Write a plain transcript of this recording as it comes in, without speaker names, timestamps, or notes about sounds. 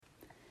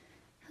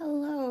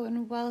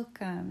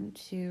welcome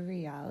to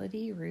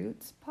Reality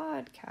Roots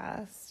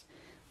Podcast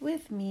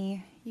with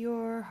me,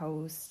 your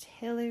host,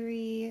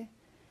 Hillary.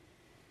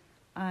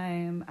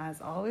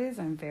 As always,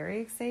 I'm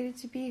very excited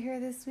to be here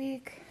this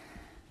week.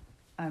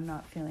 I'm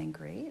not feeling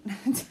great,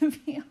 to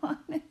be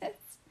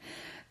honest.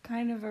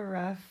 Kind of a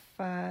rough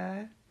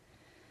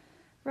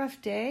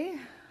day,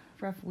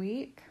 rough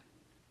week,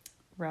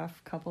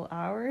 rough couple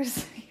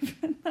hours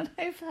even that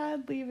I've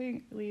had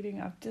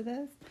leading up to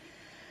this.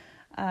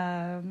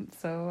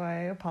 So I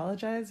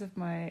apologize if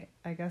my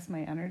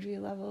energy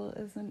level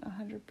isn't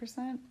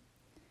 100%.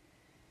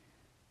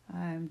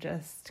 I'm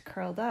just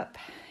curled up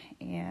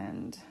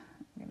and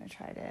I'm going to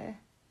try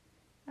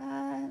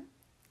to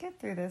get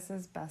through this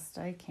as best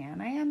I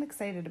can. I am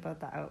excited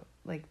about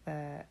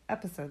the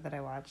episode that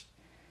I watched.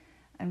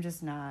 I'm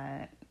just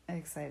not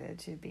excited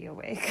to be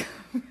awake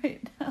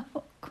right now,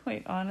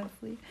 quite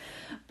honestly.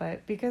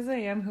 But because I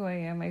am who I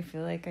am, I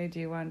feel like I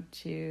do want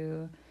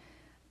to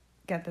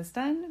get this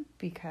done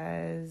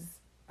because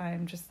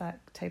I'm just that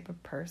type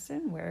of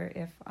person where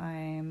if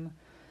I'm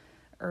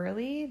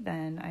early,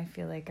 then I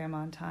feel like I'm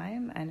on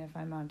time, and if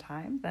I'm on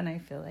time, then I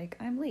feel like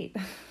I'm late.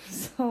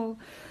 So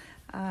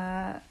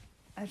I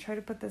try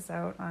to put this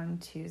out on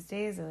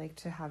Tuesdays. I like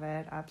to have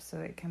it up so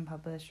it can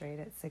publish right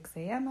at 6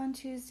 a.m. on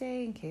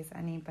Tuesday in case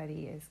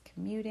anybody is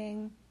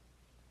commuting.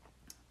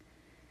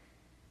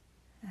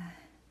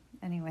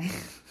 Anyway,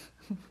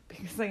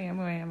 because I am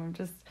who I am,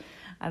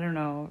 I don't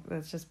know,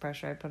 it's just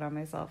pressure I put on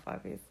myself,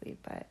 obviously,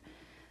 but I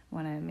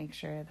want to make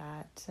sure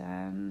that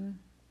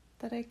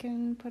that I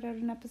can put out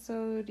an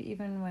episode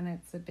even when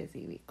it's a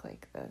busy week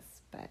like this.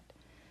 But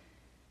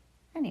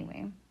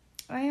anyway,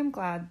 I am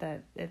glad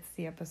that it's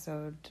the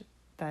episode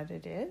that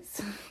it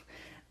is.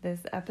 This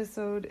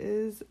episode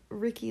is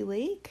Ricki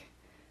Lake.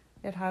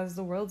 It has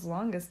the world's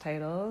longest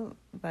title.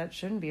 That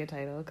shouldn't be a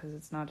title because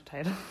it's not a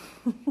title.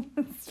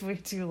 It's way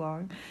too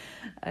long.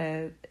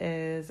 It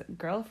is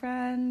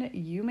Girlfriend,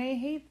 You May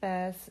Hate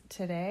This.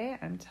 Today,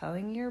 I'm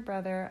telling your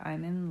brother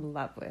I'm in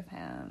love with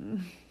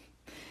him.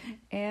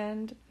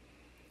 And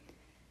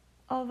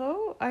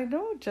although I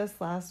know just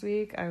last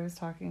week I was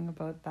talking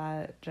about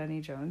that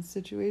Jenny Jones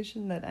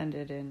situation that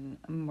ended in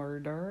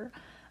murder.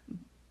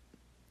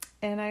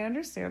 And I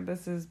understand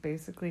this is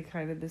basically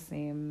kind of the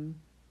same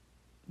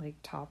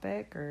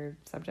topic or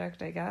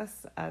subject, I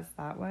guess, as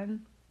that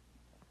one.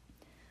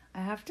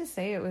 I have to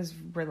say it was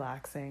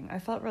relaxing. I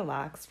felt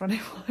relaxed when I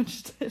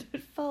watched it.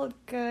 It felt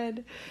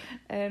good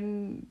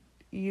and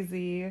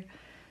easy.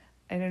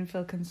 I didn't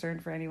feel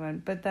concerned for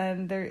anyone. But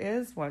then there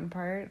is one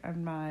part,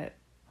 I'm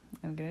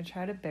going to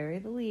try to bury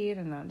the lead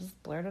and not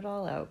just blurt it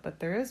all out. But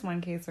there is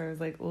one case where I was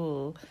like,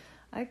 ooh,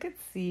 I could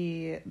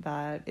see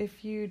that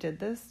if you did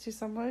this to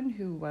someone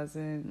who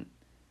wasn't,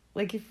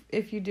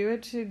 if you do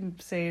it to,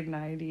 say,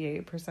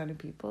 98% of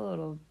people,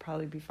 it'll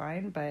probably be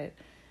fine, but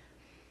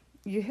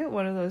you hit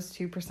one of those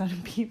 2%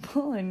 of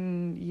people,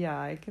 and yeah,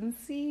 I can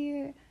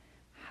see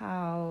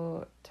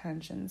how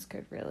tensions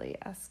could really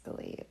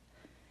escalate.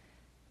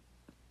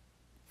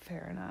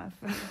 Fair enough.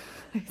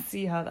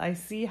 I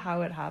see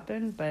how it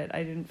happened, but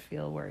I didn't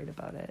feel worried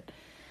about it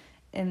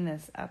in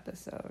this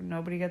episode.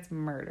 Nobody gets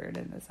murdered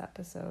in this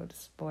episode.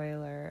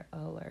 Spoiler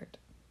alert.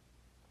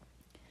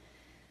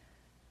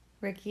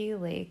 Ricki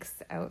Lake's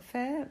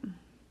outfit,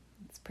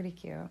 it's pretty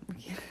cute.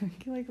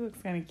 Ricki Lake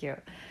looks kind of cute.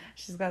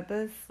 She's got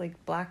this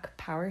black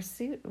power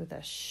suit with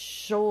a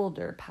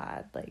shoulder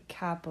pad,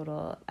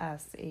 capital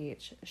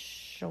SH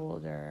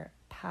shoulder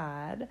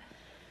pad.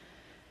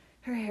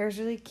 Her hair's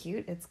really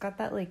cute. It's got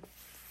that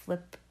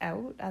flip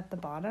out at the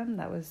bottom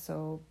that was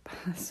so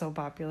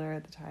popular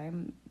at the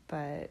time,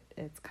 but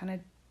it's kind of,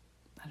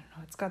 I don't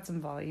know, it's got some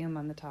volume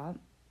on the top.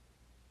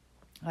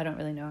 I don't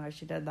really know how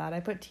she did that. I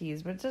put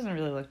teased, but it doesn't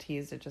really look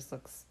teased. It just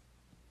looks,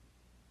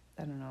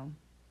 I don't know,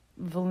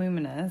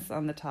 voluminous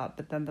on the top,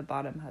 but then the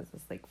bottom has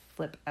this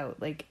flip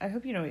out. I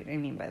hope you know what I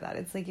mean by that.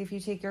 It's if you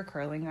take your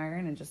curling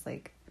iron and just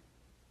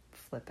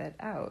flip it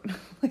out,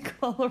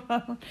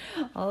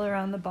 all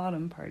around the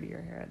bottom part of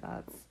your hair.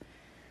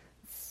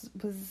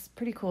 Was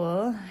pretty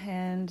cool.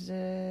 And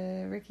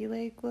Ricki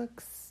Lake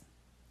looks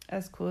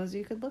as cool as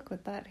you could look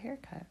with that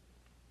haircut.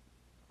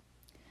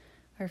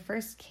 Her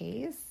first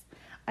case,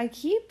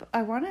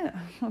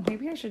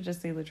 maybe I should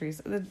just say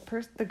Latrice.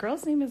 The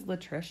girl's name is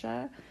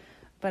Latricia,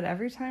 but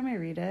every time I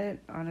read it,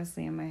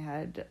 honestly, in my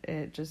head,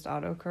 it just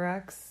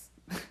autocorrects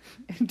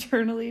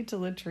internally to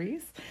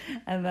Latrice,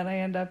 and then I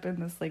end up in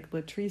this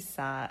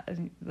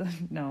Latricia.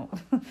 No,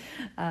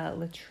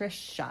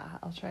 Latricia.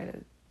 I'll try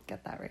to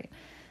get that right.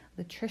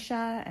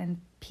 Latricia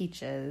and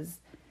Peaches.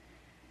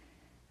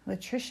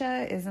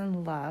 Latricia is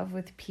in love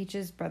with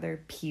Peach's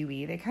brother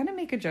Pee-wee. They kind of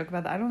make a joke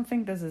about that. I don't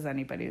think this is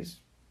anybody's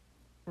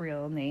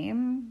real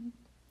name.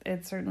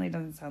 It certainly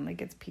doesn't sound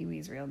like it's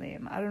Pee-wee's real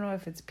name. I don't know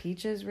if it's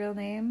Peach's real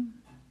name.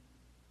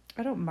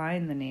 I don't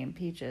mind the name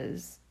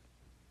Peaches.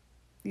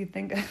 You'd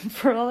think,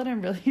 for all that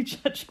I'm really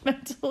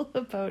judgmental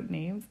about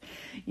names,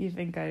 you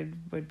think I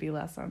would be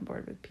less on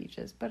board with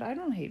Peaches. But I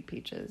don't hate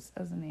Peaches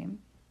as a name.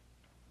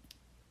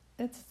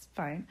 It's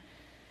fine.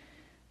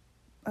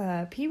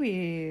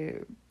 Pee-wee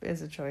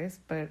is a choice,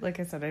 but like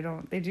I said,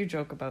 they do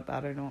joke about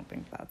that. I don't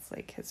think that's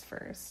like his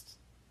first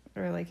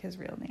or like his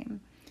real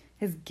name,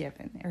 his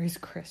given or his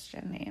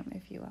Christian name,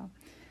 if you will.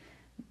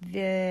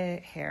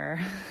 The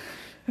hair,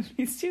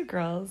 these two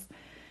girls,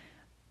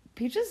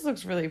 Peaches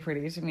looks really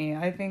pretty to me.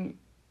 I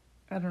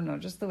don't know,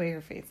 just the way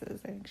her face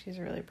is. I think she's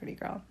a really pretty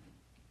girl.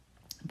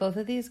 Both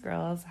of these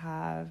girls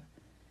have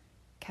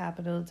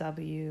capital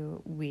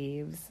W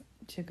weaves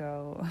to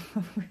go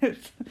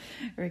with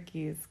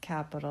Ricki's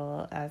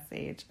capital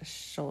SH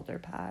shoulder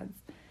pads.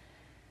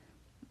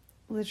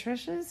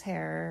 Latricia's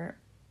hair,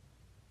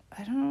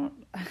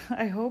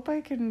 I hope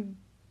I can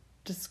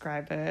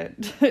describe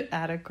it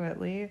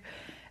adequately.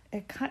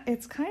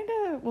 It's kind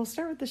of, we'll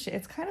start with the shape.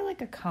 It's kind of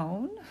like a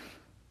cone,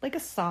 like a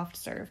soft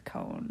serve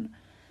cone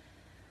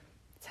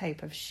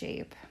type of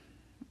shape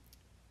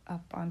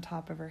up on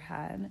top of her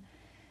head.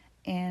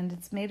 And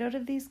it's made out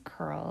of these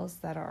curls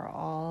that are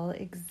all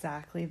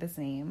exactly the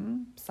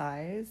same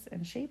size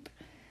and shape.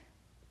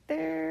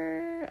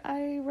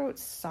 I wrote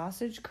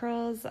sausage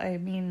curls. I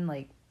mean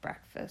like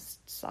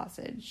breakfast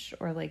sausage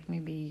or like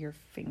maybe your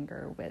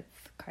finger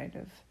width kind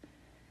of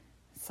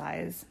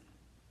size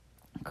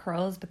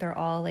curls, but they're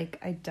all like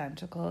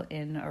identical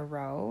in a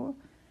row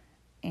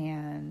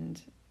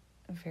and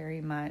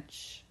very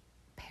much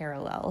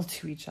parallel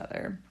to each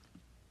other.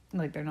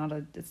 Like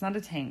it's not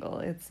a tangle.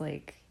 It's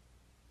like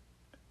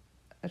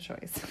a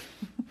choice.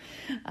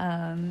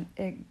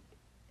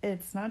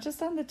 It's not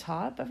just on the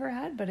top of her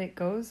head, but it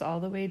goes all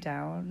the way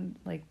down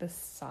like the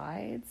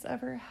sides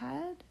of her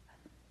head.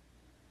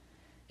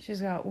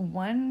 She's got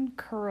one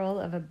curl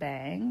of a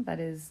bang that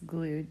is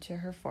glued to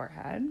her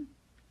forehead.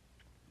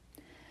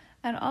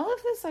 And all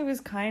of this I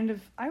was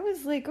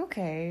like,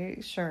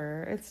 okay,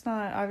 sure. It's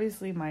not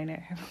obviously my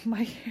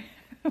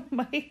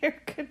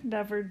hair could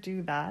never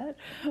do that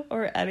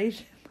or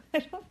anything. I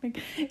don't think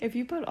if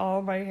you put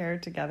all my hair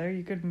together,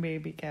 you could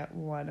maybe get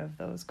one of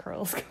those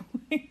curls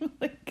going.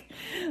 Like,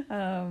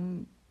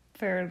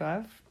 fair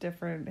enough,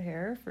 different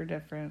hair for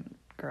different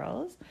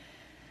girls.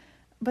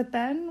 But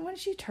then when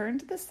she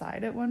turned to the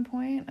side at one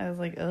point, I was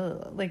like,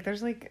 ugh, like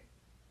there's like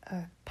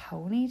a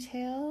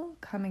ponytail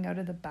coming out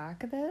of the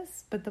back of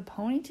this, but the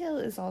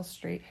ponytail is all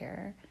straight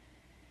hair.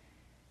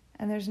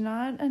 And there's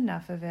not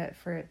enough of it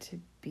for it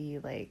to be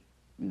like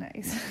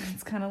nice.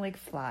 It's kind of like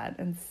flat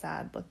and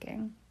sad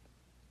looking.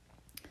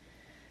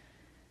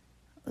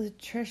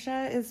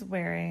 Latricia is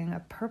wearing a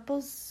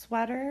purple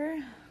sweater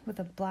with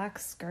a black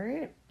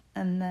skirt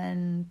and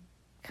then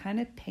kind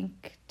of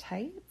pink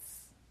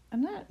tights.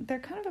 They're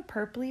kind of a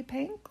purpley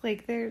pink.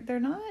 Like they're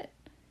not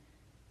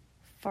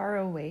far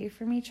away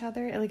from each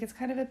other. Like it's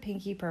kind of a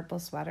pinky purple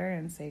sweater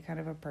and say kind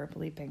of a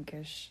purpley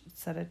pinkish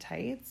set of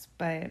tights,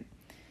 but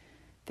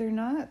they're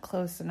not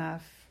close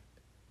enough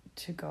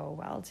to go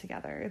well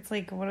together. It's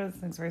like one of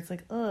those things where it's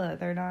like, ugh,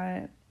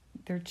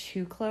 they're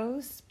too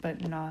close,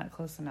 but not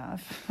close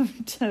enough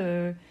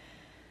to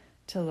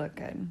look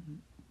good.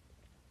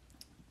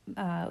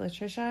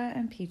 Latricia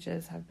and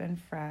Peaches have been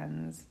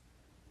friends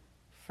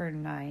for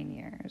 9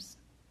 years.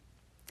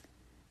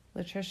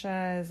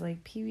 Latricia is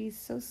like, Pee-wee's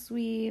so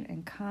sweet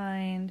and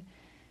kind,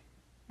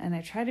 and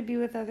I try to be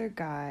with other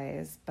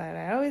guys, but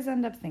I always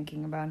end up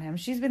thinking about him.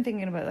 She's been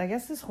thinking about, I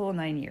guess, this whole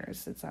 9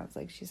 years, it sounds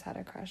like she's had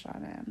a crush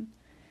on him.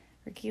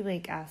 Ricki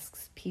Lake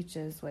asks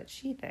Peaches what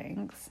she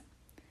thinks.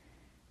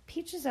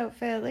 Peaches'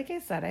 outfit, like I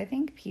said, I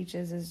think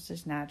Peaches is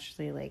just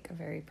naturally like a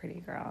very pretty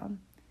girl.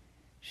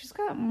 She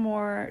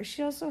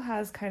also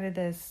has kind of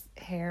this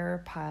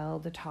hair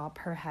piled atop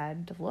her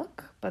head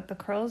look, but the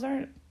curls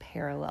aren't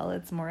parallel.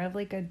 It's more of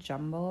like a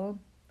jumble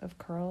of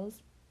curls.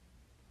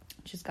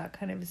 She's got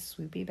kind of a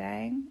swoopy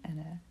bang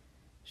and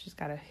she's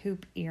got a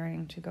hoop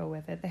earring to go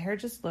with it. The hair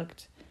just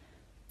looked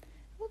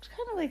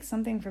kind of like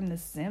something from The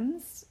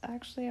Sims,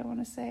 actually, I want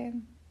to say.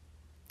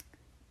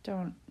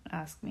 Don't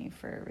ask me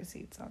for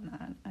receipts on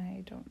that.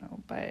 I don't know,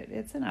 but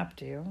it's an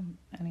updo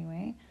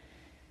anyway.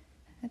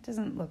 It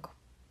doesn't look...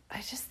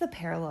 the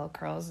parallel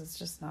curls is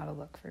just not a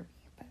look for me,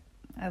 but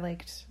I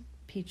liked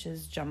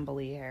Peach's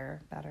jumbly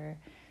hair better.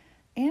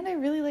 And I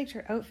really liked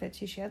her outfit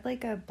too. She had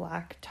like a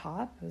black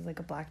top. It was like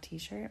a black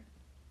t-shirt.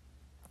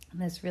 And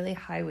this really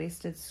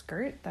high-waisted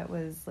skirt that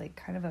was like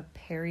kind of a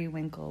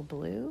periwinkle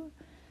blue.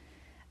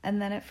 And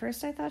then at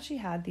first I thought she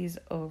had these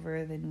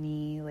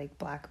over-the-knee like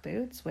black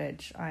boots,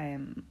 which I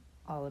am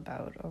all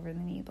about,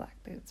 over-the-knee black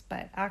boots.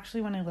 But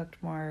actually when I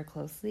looked more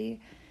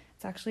closely,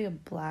 it's actually a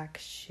black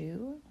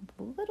shoe,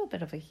 a little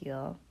bit of a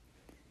heel,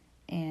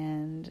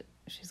 and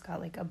she's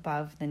got like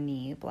above the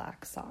knee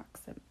black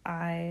socks, and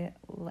I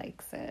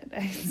likes it.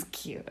 It's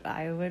cute.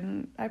 I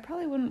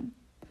probably wouldn't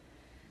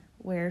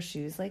wear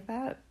shoes like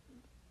that.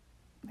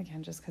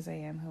 Again, just because I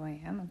am who I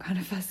am. I'm kind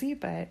of fussy,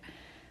 but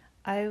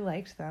I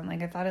liked them.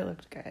 Like I thought it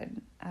looked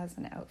good as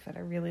an outfit.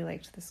 I really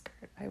liked the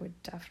skirt. I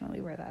would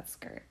definitely wear that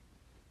skirt.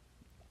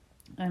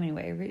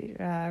 Anyway,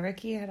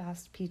 Ricki had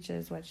asked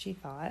Peaches what she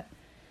thought.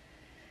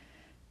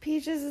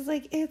 Peaches is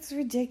like, it's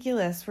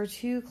ridiculous. We're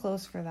too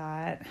close for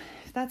that.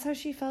 If that's how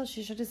she felt,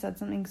 she should have said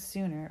something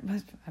sooner.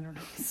 But I don't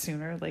know,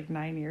 sooner, like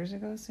 9 years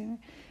ago, sooner.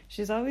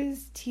 She's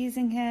always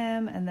teasing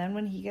him, and then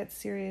when he gets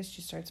serious,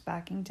 she starts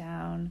backing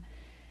down.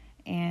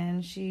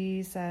 And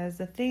she says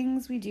the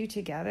things we do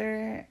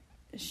together,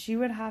 she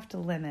would have to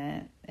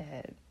limit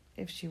it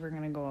if she were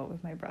going to go out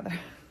with my brother.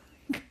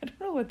 I don't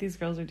know what these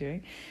girls are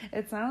doing.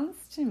 It sounds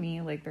to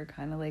me like they're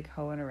kind of like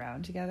hoeing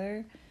around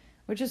together,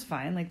 which is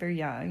fine. Like, they're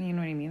young, you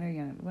know what I mean? They're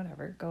young,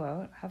 whatever. Go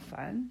out, have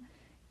fun,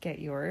 get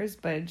yours.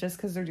 But just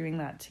because they're doing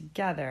that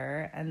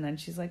together, and then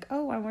she's like,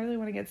 oh, I really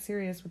want to get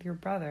serious with your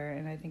brother.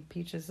 And I think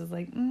Peaches is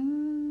like,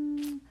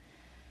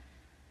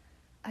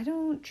 I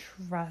don't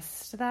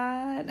trust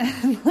that.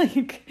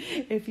 Like,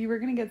 if you were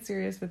going to get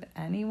serious with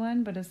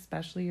anyone, but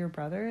especially your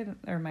brother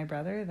or my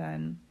brother,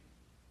 then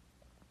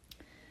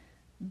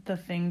the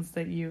things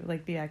that you,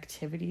 like the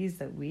activities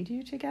that we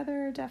do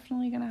together are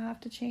definitely going to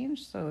have to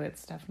change. So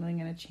it's definitely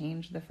going to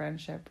change the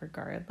friendship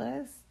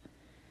regardless.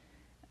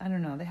 I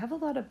don't know. They have a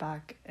lot of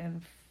back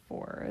and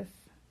forth.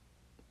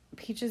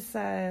 Peaches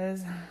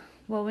says,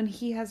 well, when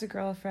he has a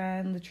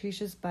girlfriend,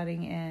 Latricia's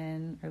butting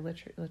in, or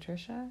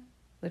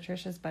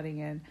Latricia's butting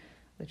in.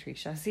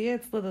 Latricia. See,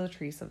 it's the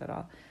Latrice of it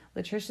all.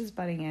 Latricia's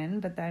butting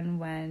in, but then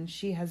when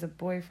she has a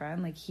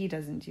boyfriend, like, he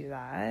doesn't do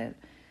that.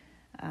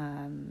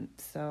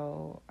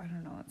 So I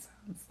don't know, it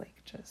sounds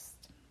like just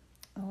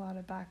a lot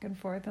of back and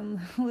forth, and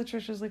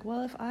Latricia's like,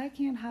 well, if I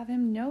can't have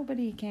him,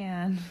 nobody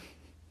can.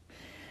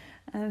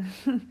 And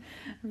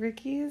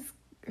Ricki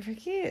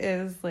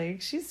is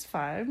like, she's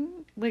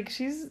fun, like,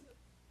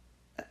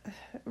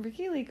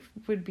 Ricki Lake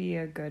would be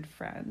a good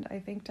friend, I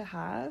think, to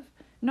have.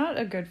 Not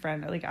a good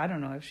friend, like, I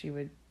don't know if she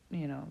would,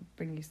 you know,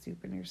 bring you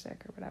soup when you're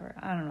sick or whatever,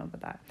 I don't know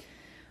about that,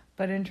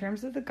 but in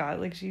terms of the God,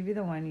 like, she'd be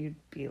the one you'd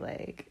be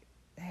like,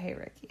 hey,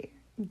 Ricki,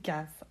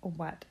 guess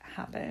what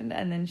happened?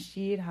 And then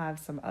she'd have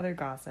some other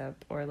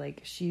gossip, or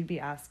like she'd be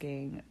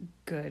asking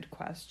good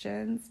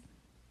questions,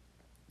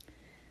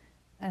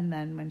 and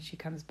then when she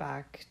comes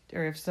back,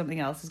 or if something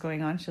else is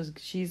going on,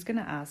 she's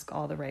gonna ask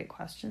all the right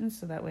questions,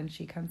 so that when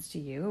she comes to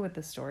you with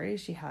the story,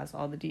 she has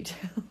all the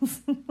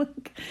details.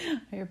 Like,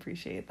 I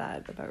appreciate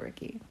that about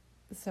Ricki.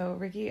 So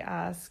Ricki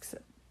asks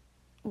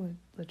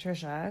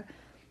Latricia,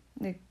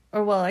 like,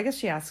 or well, I guess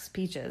she asks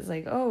Peaches,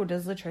 like, oh,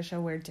 does Latricia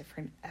wear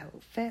different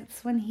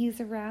outfits when he's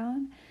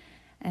around?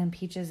 And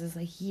Peaches is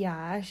like,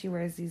 yeah, she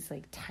wears these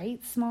like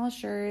tight small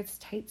shirts,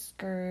 tight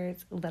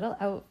skirts, little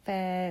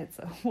outfits,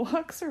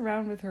 walks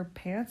around with her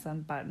pants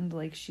unbuttoned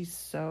like she's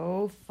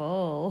so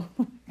full.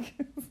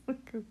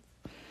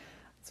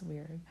 It's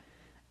weird.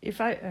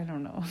 I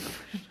don't know.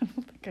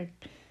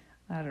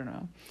 I don't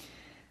know.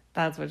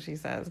 That's what she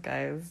says,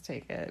 guys.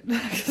 Take it.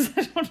 Because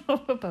I don't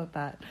know about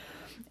that.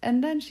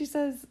 And then she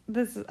says,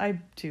 I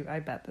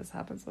bet this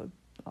happens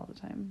all the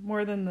time.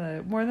 More than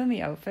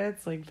the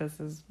outfits, like, this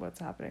is what's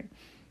happening.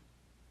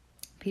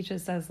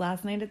 Peaches says,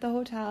 last night at the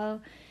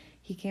hotel,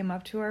 he came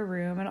up to our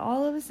room, and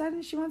all of a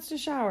sudden she wants to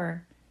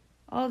shower.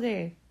 All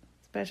day.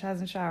 This bitch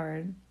hasn't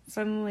showered.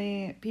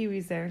 Suddenly,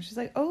 Pee-wee's there, and she's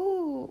like,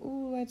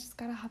 oh, I just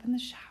gotta hop in the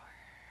shower.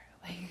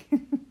 Like,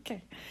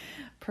 okay.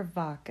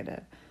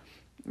 Provocative.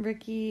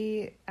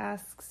 Ricki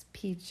asks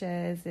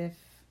Peaches if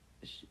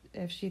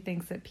she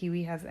thinks that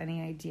Pee-wee has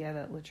any idea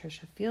that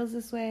Latricia feels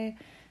this way.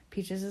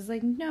 Peaches is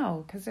like,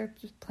 no, because they're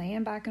just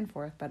playing back and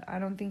forth, but I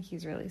don't think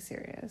he's really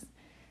serious.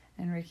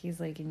 And Ricky's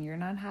like, and you're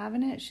not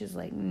having it? She's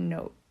like,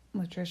 nope.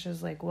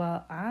 Latricia's like,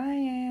 well, I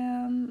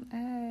am.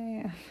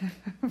 Hey.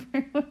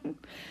 A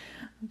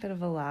bit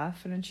of a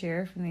laugh and a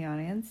cheer from the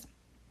audience.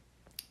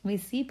 We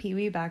see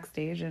Pee-wee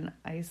backstage in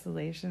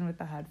isolation with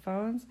the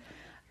headphones.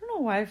 I don't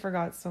know why I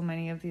forgot so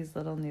many of these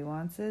little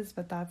nuances,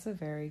 but that's a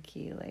very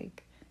key,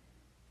 like,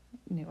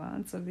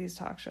 nuance of these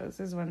talk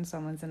shows, is when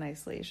someone's in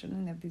isolation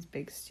and they have these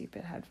big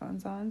stupid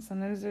headphones on.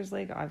 Sometimes there's,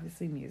 like,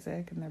 obviously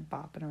music and they're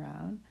bopping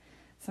around.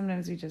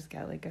 Sometimes we just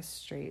get, like, a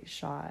straight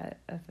shot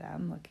of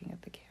them looking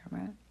at the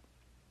camera.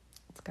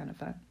 It's kind of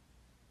fun.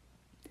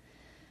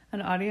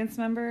 An audience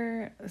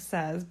member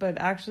says, but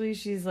actually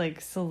she's, like,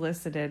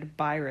 solicited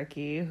by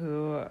Ricki,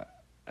 who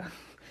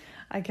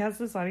I guess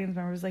this audience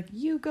member was like,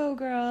 you go,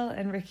 girl.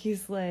 And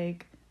Ricky's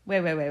like,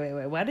 wait,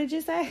 what did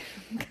you say?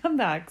 Come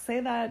back,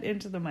 say that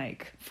into the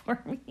mic for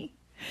me.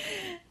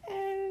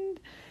 And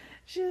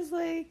she's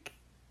like,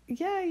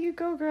 yeah, you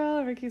go, girl.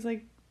 And Ricky's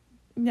like,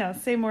 no,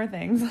 say more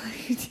things.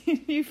 Like,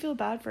 do you feel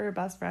bad for her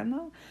best friend,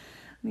 though?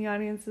 And the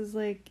audience is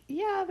like,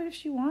 yeah, but if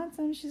she wants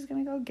him, she's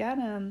gonna go get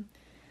him.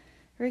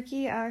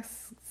 Ricki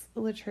asks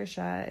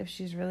Latricia if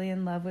she's really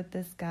in love with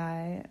this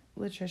guy.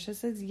 Latricia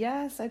says,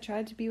 yes, I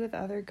tried to be with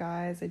other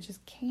guys, I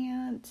just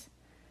can't.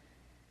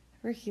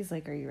 Ricky's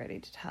like, are you ready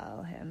to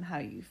tell him how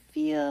you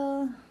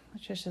feel?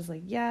 Latricia's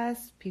like,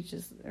 yes.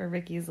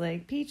 Ricky's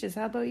like, Peaches,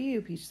 how about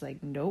you? Peaches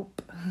like,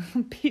 nope.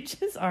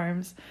 Peaches'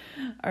 arms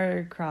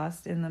are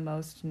crossed in the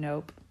most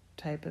nope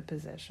type of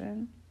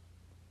position.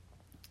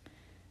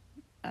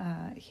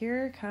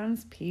 Here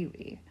comes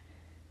Pee-wee.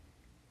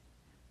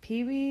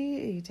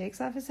 Pee-wee, he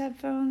takes off his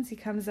headphones. He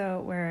comes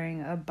out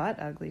wearing a butt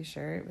ugly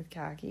shirt with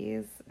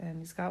khakis. And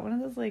he's got one of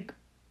those, like,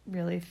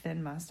 really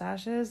thin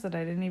mustaches that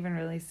I didn't even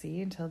really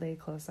see until they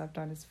close up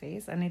on his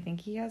face. And I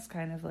think he has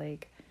kind of,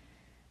 like,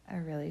 a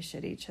really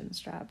shitty chin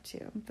strap,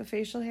 too. The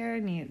facial hair,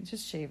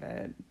 just shave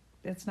it.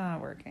 It's not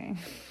working.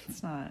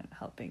 It's not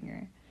helping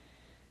your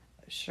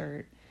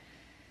shirt.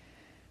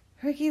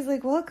 Ricky's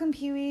like, welcome,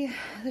 Pee-wee.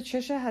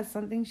 Latricia has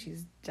something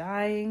she's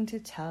dying to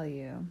tell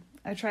you.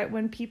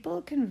 When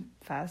people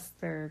confess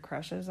their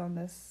crushes on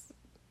this,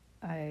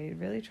 I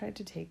really tried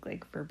to take,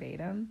 like,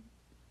 verbatim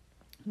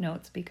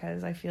notes,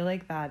 because I feel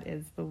like that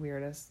is the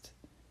weirdest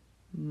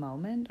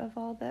moment of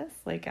all this.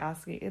 Like,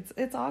 asking,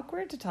 it's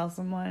awkward to tell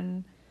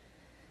someone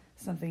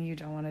something you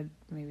don't want to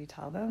maybe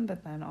tell them,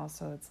 but then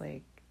also it's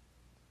like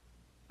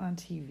on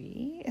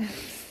TV,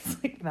 it's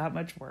like that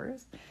much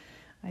worse.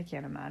 I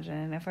can't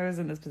imagine. If I was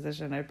in this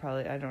position, I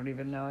don't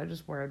even know. I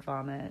just would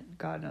vomit.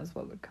 God knows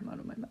what would come out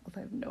of my mouth.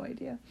 I have no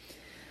idea.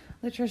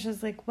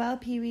 Latricia's like, well,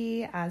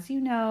 Pee-wee, as you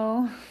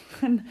know.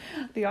 And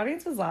the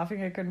audience was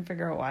laughing. I couldn't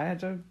figure out why. I had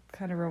to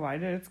kind of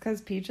rewind it. It's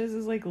because Peaches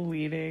is, like,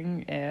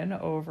 leaning in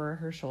over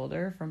her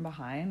shoulder from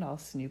behind, all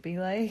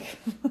Snoopy-like.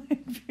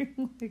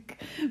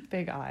 like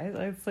big eyes.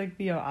 It's like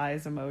the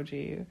eyes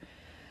emoji.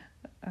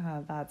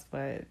 That's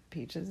what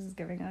Peaches is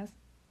giving us.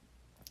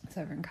 So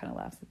everyone kind of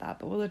laughs at that.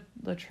 But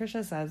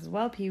Latricia says,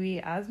 well, Pee-wee,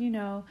 as you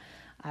know,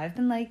 I've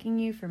been liking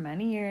you for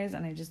many years,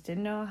 and I just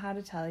didn't know how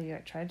to tell you. I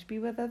tried to be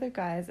with other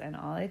guys, and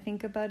all I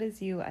think about is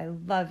you. I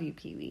love you,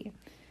 Pee-wee.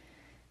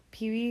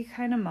 Pee-wee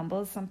kind of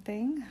mumbles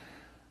something.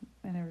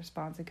 In a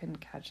response, I couldn't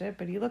catch it,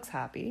 but he looks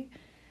happy.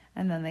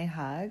 And then they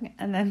hug.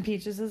 And then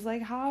Peaches is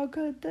like, how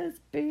could this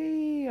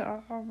be?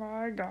 Oh,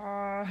 my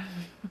God.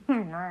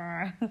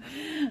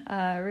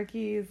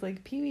 Ricki is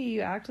like, Pee-wee,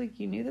 you act like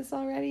you knew this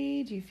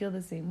already. Do you feel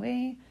the same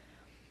way?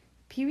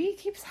 Pee-wee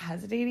keeps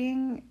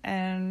hesitating,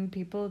 and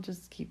people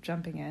just keep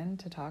jumping in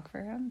to talk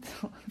for him.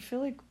 So I feel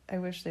like I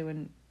wish they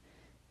wouldn't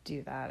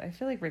do that. I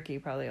feel like Ricki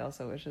probably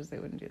also wishes they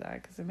wouldn't do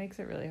that, because it makes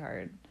it really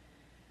hard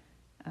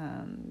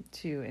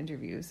to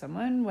interview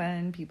someone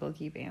when people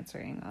keep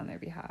answering on their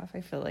behalf.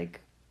 I feel like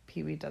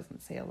Pee-wee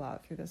doesn't say a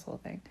lot through this whole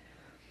thing.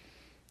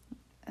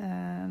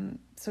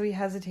 So he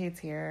hesitates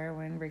here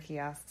when Ricki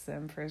asks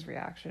him for his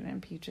reaction,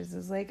 and Peaches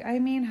is like, I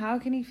mean, how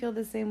can he feel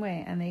the same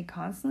way? And they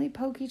constantly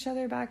poke each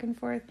other back and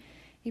forth.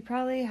 He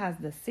probably has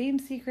the same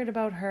secret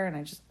about her, and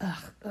I just,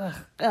 ugh.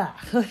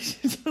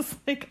 She just,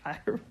 like, eye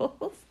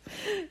rolls.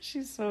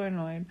 She's so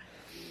annoyed.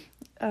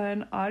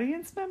 An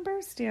audience member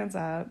stands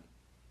up,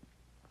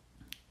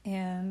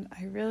 and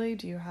I really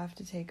do have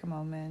to take a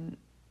moment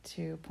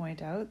to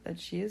point out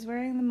that she is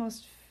wearing the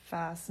most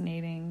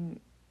fascinating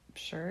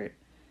shirt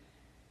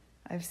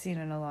I've seen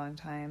in a long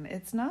time.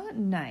 It's not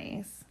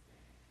nice,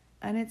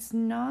 and it's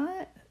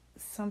not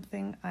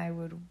something I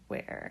would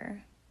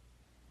wear,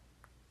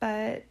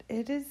 but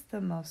it is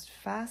the most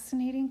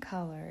fascinating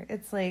color.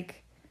 It's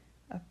like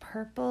a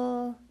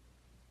purple,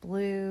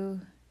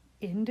 blue,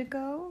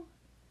 indigo.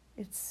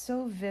 It's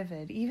so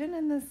vivid. Even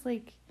in this,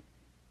 like,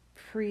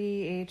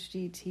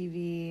 pre-HD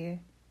TV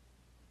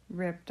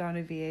ripped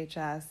onto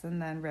VHS and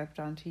then ripped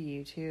onto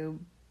YouTube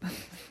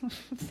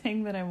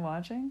thing that I'm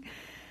watching,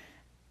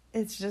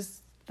 it's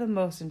just the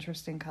most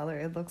interesting color.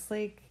 It looks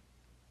like,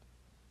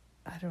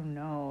 I don't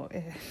know,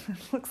 it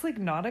looks like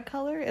not a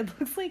color. It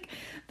looks like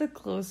the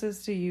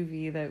closest to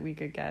UV that we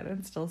could get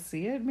and still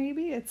see it,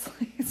 maybe. It's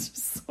like, it's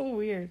just so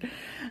weird.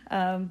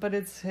 But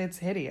it's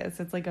hideous.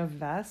 It's like a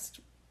vest.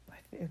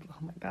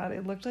 Oh my God,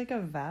 it looked like a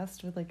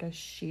vest with like a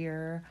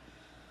sheer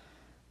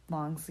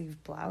long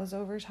sleeve blouse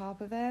over top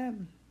of it.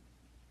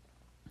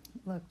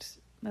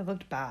 It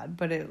looked bad,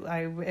 but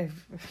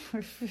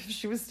if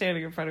she was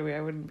standing in front of me,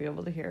 I wouldn't be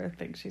able to hear a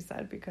thing she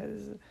said, because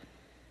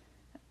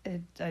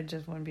I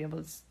just wouldn't be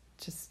able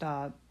to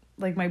stop.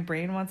 Like, my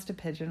brain wants to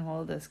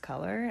pigeonhole this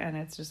color, and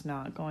it's just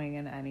not going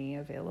in any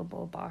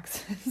available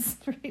boxes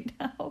right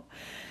now.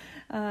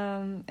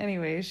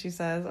 Anyway, she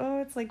says,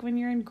 oh, it's like when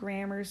you're in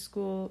grammar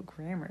school.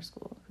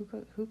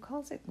 Who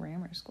calls it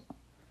grammar school?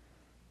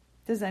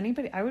 Does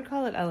anybody? I would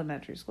call it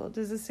elementary school.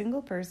 Does a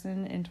single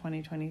person in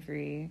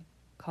 2023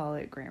 call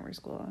it grammar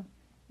school?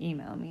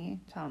 Email me,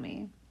 tell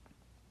me.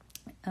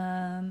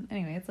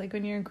 Anyway, it's like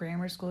when you're in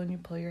grammar school and you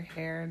pull your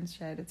hair and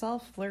shit. It's all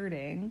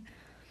flirting.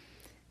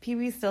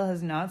 Pee-wee still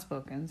has not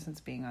spoken since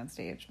being on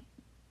stage,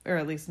 or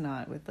at least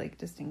not with, like,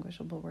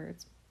 distinguishable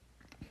words.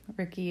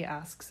 Ricki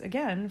asks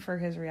again for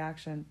his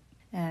reaction,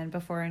 and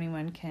before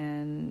anyone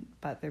can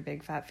butt their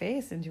big fat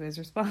face into his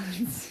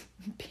response,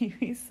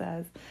 Pee-wee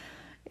says,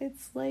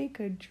 it's like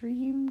a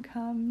dream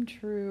come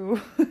true.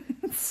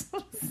 It's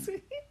so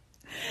sweet.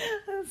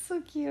 That's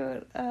so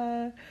cute.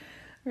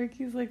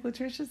 Ricki's like,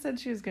 Latricia said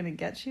she was going to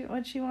get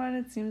what she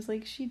wanted. Seems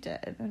like she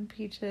did. And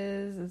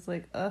Peaches is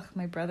like, ugh,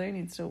 my brother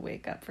needs to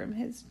wake up from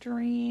his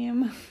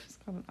dream. She's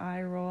got an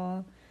eye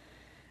roll.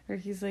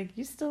 Ricki's like,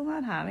 you still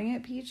not having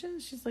it,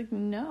 Peaches? She's like,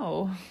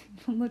 no.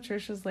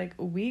 Latricia's like,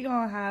 we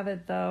gonna have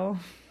it, though.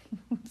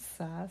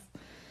 Sass.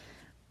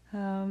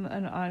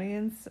 An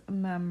audience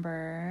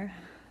member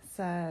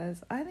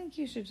says, I think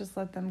you should just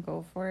let them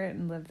go for it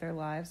and live their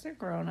lives. They're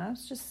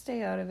grown-ups. Just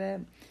stay out of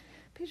it.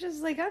 Peaches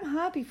is like, I'm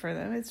happy for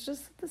them. It's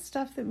just the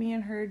stuff that me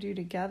and her do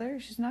together.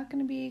 She's not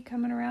going to be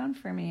coming around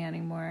for me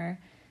anymore.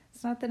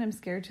 It's not that I'm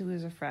scared to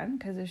lose a friend,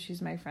 because if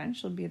she's my friend,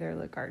 she'll be there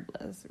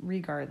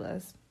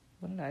regardless.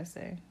 What did I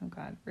say? Oh,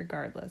 God,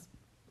 regardless.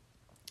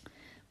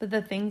 But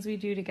the things we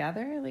do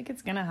together, like,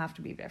 it's going to have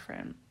to be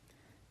different.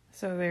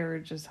 So they were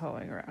just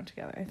hoeing around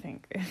together, I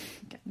think.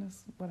 Again,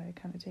 that's what I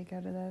kind of take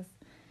out of this.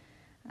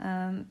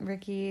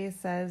 Ricki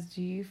says,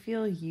 do you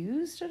feel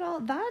used at all?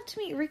 That, to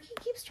me, Ricki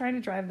keeps trying to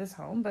drive this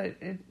home, but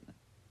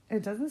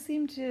it doesn't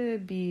seem to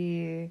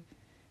be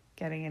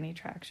getting any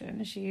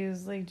traction.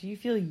 She's like, do you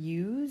feel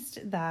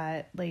used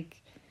that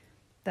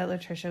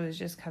Latricia was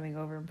just coming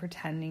over and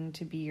pretending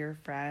to be your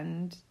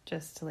friend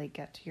just to, like,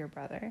 get to your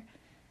brother?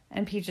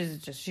 And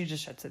Peaches she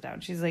just shuts it down.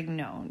 She's like,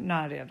 no,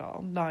 not at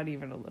all. Not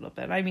even a little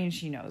bit. I mean,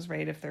 she knows,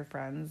 right? If they're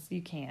friends,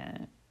 you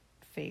can't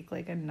fake,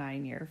 like, a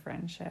 9-year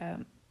friendship.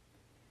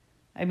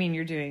 I mean,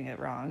 you're doing it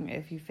wrong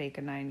if you fake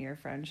a 9-year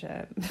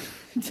friendship.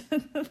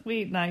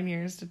 Wait 9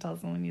 years to tell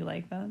someone you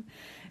like them.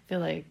 I feel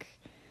like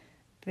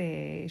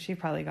she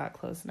probably got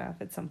close enough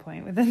at some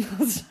point within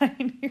those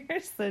 9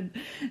 years that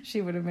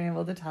she would have been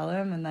able to tell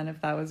him. And then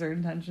if that was her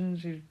intention,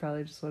 she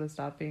probably just would have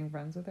stopped being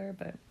friends with her.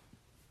 But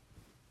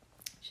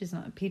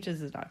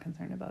Peaches is not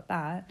concerned about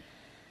that.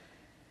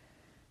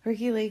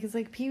 Ricki Lake is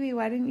like, Pee-wee,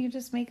 why didn't you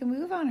just make a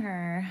move on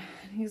her?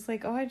 And he's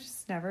like, oh, I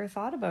just never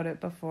thought about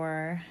it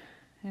before.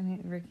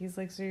 And Ricky's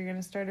like, so you're going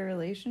to start a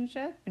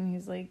relationship? And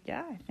he's like,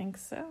 yeah, I think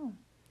so.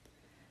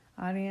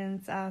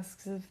 Audience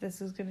asks if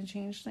this is going to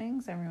change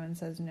things. Everyone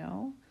says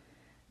no.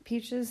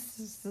 Peaches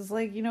is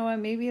like, you know what?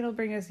 Maybe it'll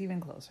bring us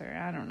even closer.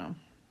 I don't know.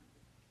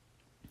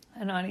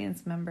 An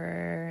audience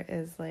member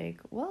is like,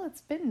 well,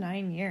 it's been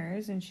 9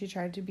 years and she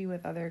tried to be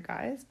with other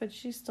guys, but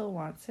she still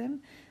wants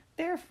him.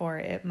 Therefore,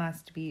 it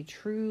must be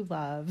true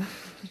love.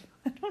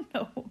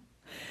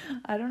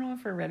 I don't know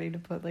if we're ready to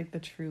put, like, the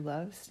true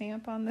love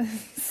stamp on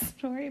this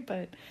story,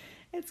 but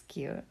it's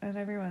cute and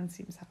everyone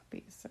seems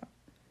happy, so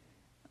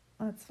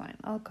that's fine.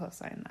 I'll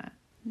co-sign that.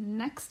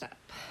 Next up,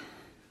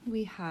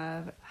 we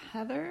have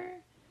Heather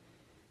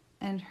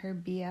and her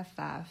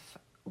BFF,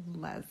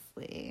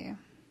 Leslie.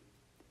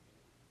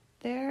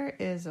 There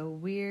is a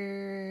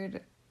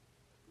weird,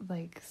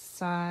 like,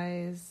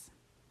 size,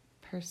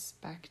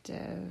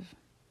 perspective,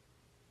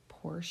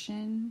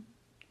 portion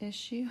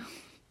issue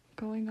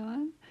going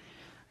on.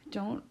 I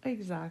don't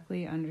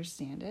exactly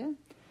understand it,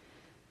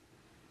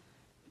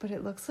 but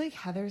it looks like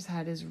Heather's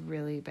head is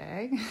really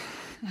big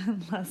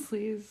and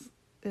Leslie's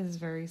is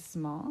very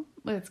small,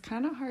 but it's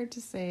kind of hard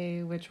to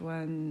say which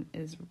one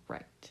is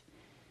right.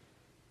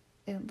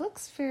 It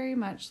looks very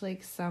much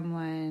like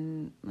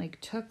someone, like,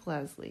 took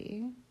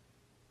Leslie,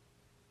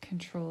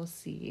 Control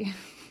C,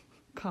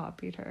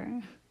 copied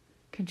her,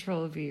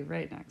 Control V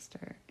right next to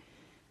her,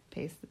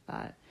 pasted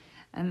that,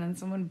 and then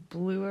someone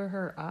blew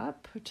her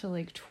up to,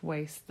 like,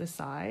 twice the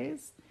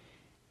size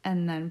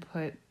and then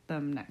put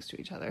them next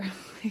to each other.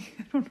 Like,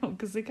 I don't know,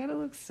 because they kind of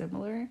look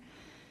similar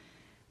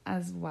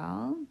as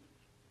well.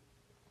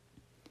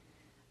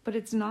 But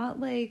it's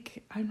not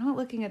like, I'm not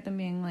looking at them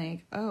being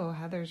like, oh,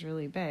 Heather's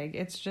really big.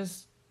 It's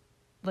just,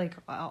 like,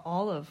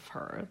 all of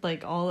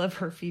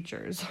her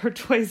features are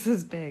twice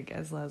as big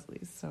as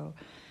Leslie's. So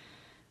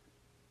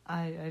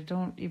I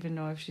don't even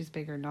know if she's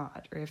big or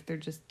not, or if they're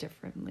just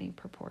differently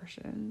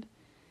proportioned.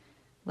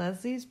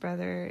 Leslie's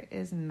brother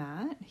is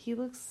Matt. He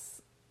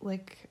looks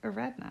like a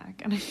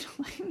redneck. And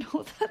I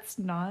know that's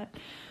not,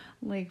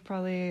 like,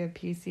 probably a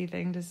PC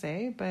thing to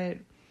say, but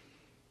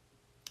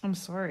I'm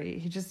sorry.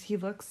 He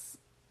looks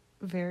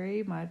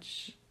very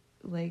much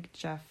like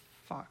Jeff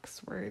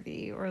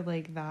Foxworthy, or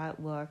like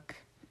that look.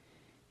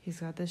 He's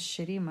got this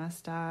shitty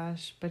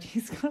mustache, but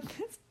he's got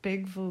this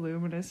big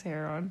voluminous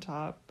hair on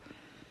top.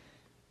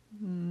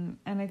 And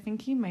I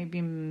think he might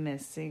be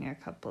missing a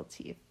couple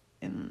teeth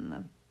in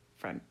the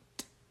front,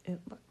 it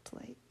looked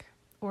like.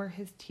 Or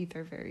his teeth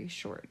are very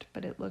short,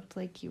 but it looked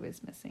like he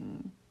was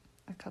missing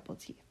a couple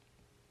teeth.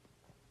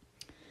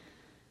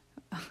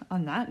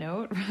 On that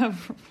note,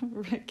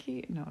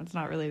 Ricki, no, it's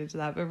not related to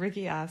that, but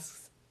Ricki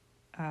asks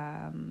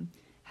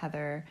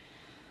Heather,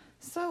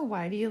 so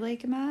why do you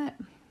like Matt?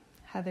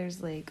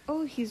 Heather's like,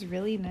 oh, he's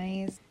really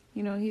nice.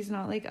 You know, he's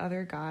not like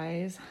other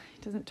guys.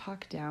 He doesn't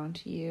talk down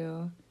to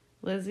you.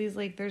 Lizzie's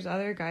like, there's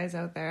other guys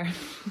out there.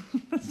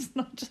 It's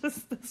not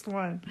just this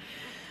one.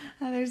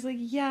 Heather's like,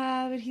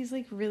 yeah, but he's,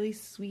 like, really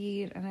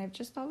sweet, and I've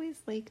just always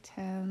liked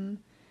him.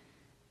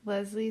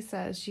 Leslie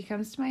says she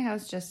comes to my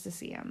house just to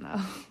see him,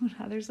 though. And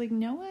Heather's like,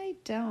 no, I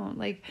don't.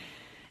 Like,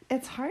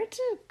 it's hard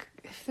to,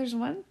 if there's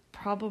one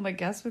problem, I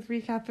guess, with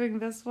recapping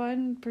this one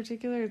in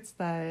particular, it's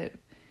that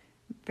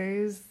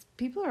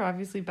people are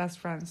obviously best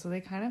friends, so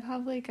they kind of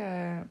have, like,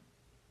 I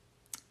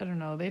don't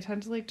know, they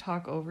tend to, like,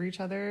 talk over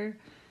each other,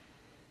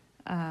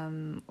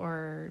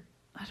 or,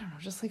 I don't know,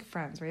 just, like,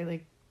 friends, right?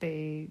 Like,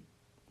 they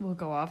will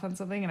go off on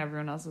something and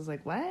everyone else is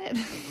like, what? What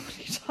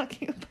are you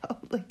talking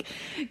about? Like,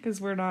 because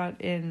we're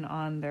not in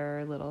on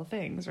their little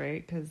things,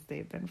 right? Because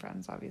they've been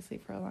friends, obviously,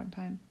 for a long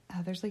time.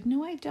 Heather's like,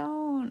 no, I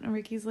don't. And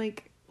Ricky's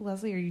like,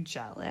 Leslie, are you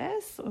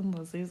jealous? And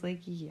Leslie's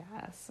like,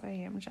 yes, I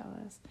am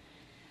jealous.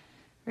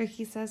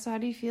 Ricki says, so how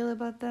do you feel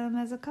about them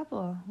as a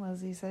couple?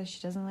 Leslie says she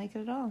doesn't like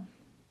it at all.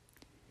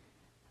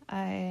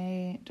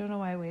 I don't know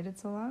why I waited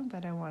so long,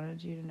 but I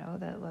wanted you to know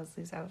that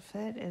Leslie's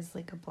outfit is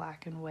like a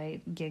black and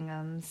white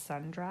gingham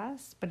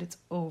sundress, but it's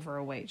over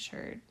a white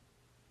shirt,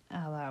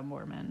 a la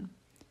Mormon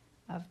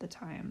of the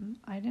time.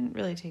 I didn't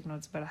really take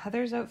notes about it.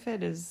 Heather's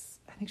outfit is,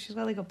 I think she's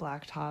got like a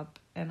black top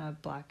and a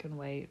black and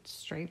white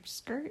striped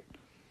skirt,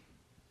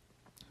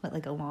 but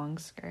like a long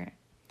skirt.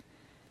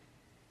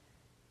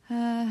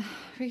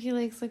 Ricki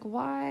Lake's like,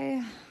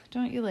 why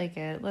don't you like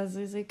it?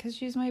 Leslie's like, because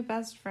she's my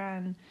best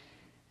friend.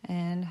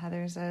 And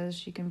Heather says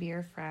she can be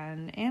her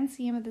friend and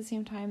see him at the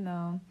same time,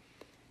 though.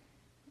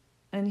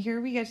 And here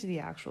we get to the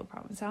actual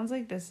problem. It sounds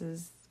like this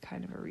is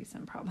kind of a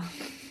recent problem.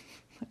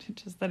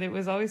 Just that it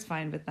was always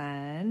fine. But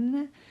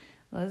then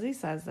Leslie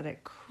says that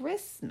at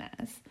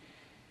Christmas,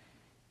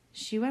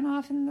 she went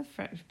off in the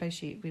front. By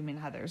she, we mean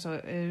Heather.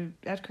 So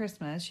at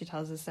Christmas, she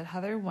tells us that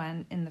Heather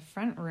went in the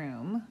front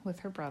room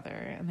with her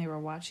brother and they were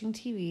watching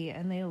TV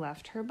and they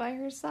left her by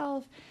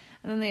herself.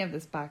 And then they have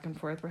this back and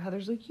forth where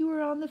Heather's like, you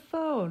were on the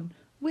phone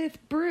with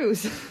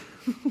Bruce.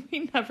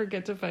 We never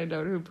get to find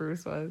out who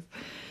Bruce was.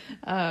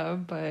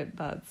 But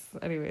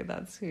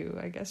that's who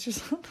I guess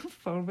she's on the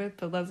phone with.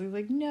 But Leslie's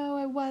like, no,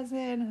 I wasn't.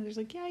 And Heather's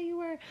like, yeah, you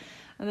were.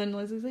 And then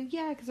Leslie's like,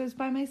 yeah, because I was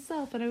by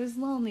myself and I was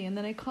lonely. And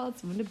then I called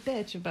someone to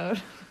bitch about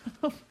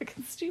how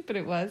fucking stupid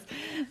it was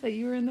that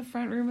you were in the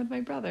front room with my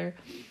brother.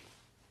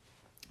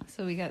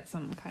 So we get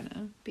some kind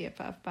of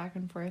BFF back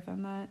and forth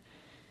on that.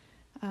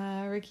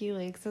 Ricki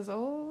Lake says,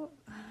 oh,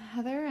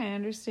 Heather, I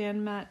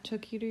understand Matt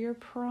took you to your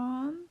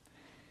prom.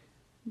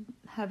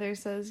 Heather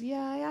says,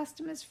 yeah, I asked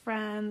him as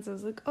friends. I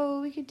was like,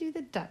 oh, we could do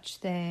the Dutch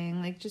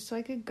thing, like just so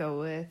I could go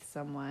with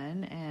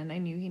someone. And I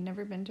knew he'd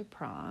never been to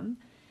prom.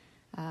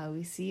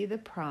 We see the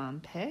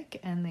prom pic,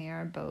 and they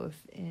are both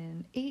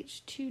in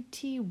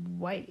H2T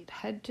white,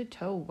 head to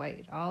toe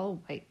white,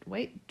 all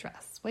white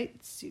dress,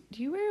 white suit.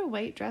 Do you wear a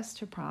white dress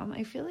to prom?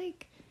 I feel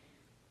like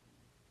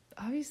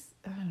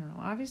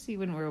obviously you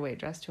wouldn't wear a white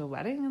dress to a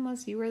wedding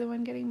unless you were the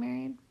one getting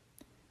married.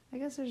 I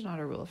guess there's not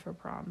a rule for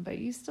prom, but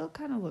you still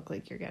kind of look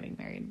like you're getting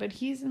married. But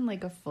he's in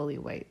like a fully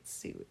white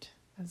suit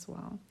as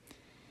well.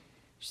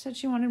 She said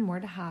she wanted more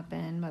to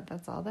happen, but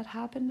that's all that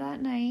happened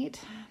that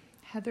night.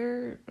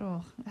 Heather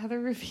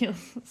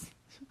reveals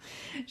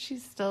she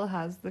still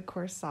has the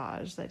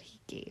corsage that he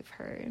gave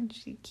her, and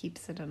she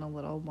keeps it in a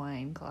little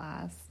wine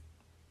glass.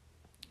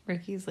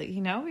 Ricki's like,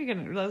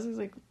 Leslie's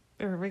like,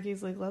 or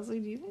Ricki's like, Leslie,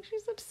 do you think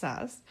she's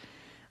obsessed?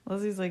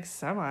 Leslie's like,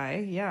 semi,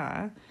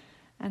 yeah.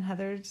 And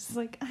Heather's just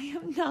like, I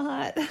am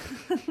not.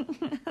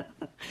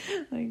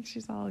 Like,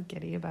 she's all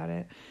giddy about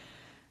it.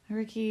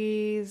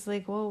 Ricki's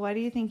like, well, why do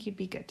you think you'd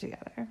be good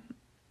together?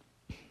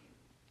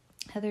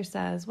 Heather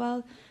says,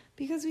 well,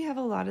 because we have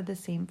a lot of the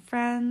same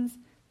friends.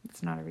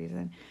 It's not a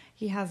reason.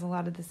 He has a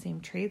lot of the same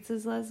traits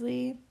as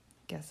Leslie.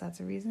 Guess that's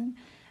a reason.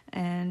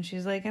 And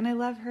she's like, and I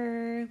love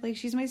her. Like,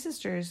 she's my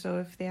sister. So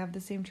if they have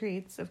the same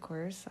traits, of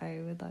course, I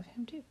would love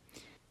him too.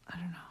 I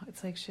don't know.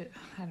 It's like, shit.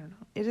 I don't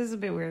know. It is a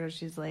bit weird.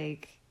 She's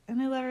like,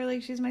 and I love her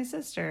like she's my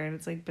sister. And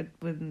it's like, but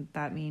wouldn't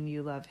that mean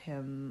you love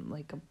him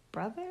like a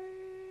brother?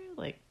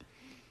 Like,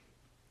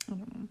 I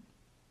don't know.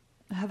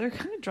 Heather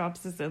kind of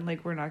drops this in,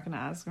 like, we're not going to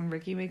ask him.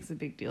 Ricki makes a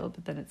big deal,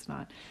 but then it's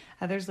not.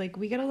 Heather's like,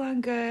 we get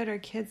along good. Our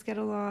kids get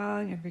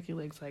along. And Ricki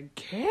Lake's like,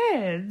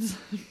 kids?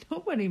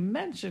 Nobody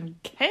mentioned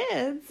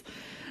kids.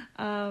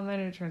 And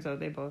it turns out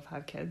they both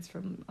have kids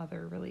from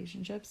other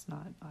relationships,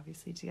 not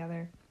obviously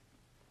together.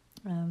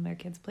 Their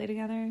kids play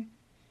together.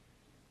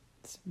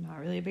 It's not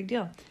really a big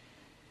deal.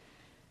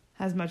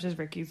 As much as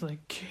Ricki's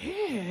like,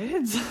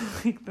 kids?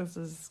 Like, this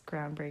is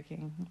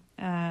groundbreaking.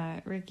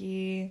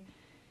 Ricki...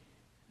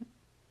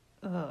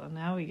 Oh,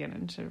 now we get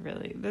into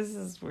this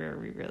is where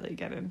we really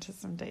get into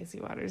some dicey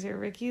waters here.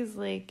 Ricki's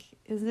like,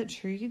 is it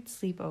true you'd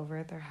sleep over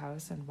at their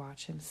house and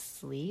watch him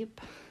sleep?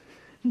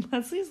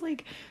 Leslie's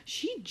like,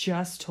 she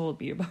just told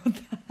me about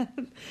that.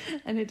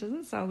 And it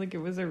doesn't sound like it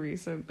was a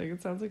recent, like,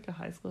 it sounds like a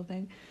high school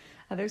thing.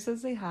 Heather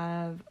says they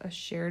have a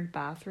shared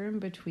bathroom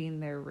between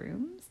their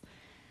rooms.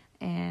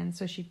 And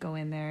so she'd go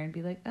in there and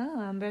be like,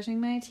 oh, I'm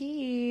brushing my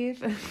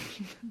teeth.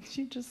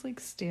 She'd just like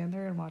stand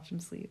there and watch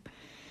him sleep.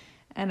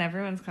 And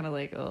everyone's kind of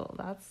like, oh,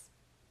 that's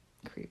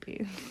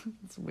creepy.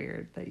 It's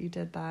weird that you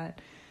did that.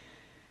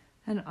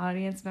 An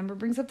audience member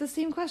brings up the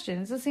same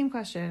question. It's the same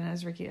question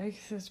as Ricki. I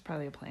guess it's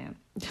probably a plant.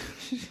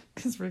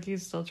 Because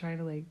Ricki's still trying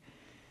to, like,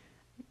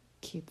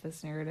 keep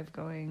this narrative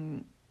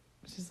going.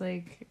 She's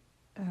like,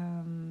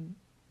 do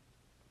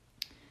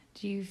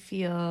you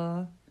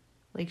feel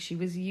like she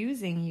was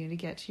using you to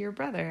get to your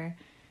brother?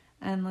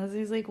 And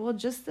Leslie's like, well,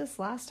 just this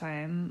last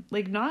time.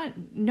 Like,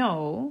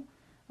 no.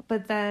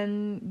 But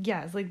then,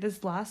 yes, like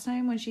this last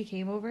time when she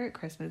came over at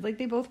Christmas, like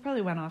they both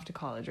probably went off to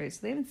college, right? So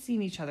they haven't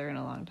seen each other in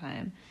a long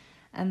time.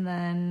 And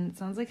then it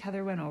sounds like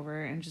Heather went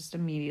over and just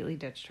immediately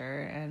ditched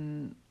her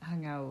and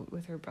hung out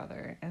with her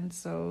brother. And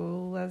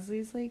so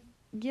Leslie's like,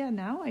 yeah,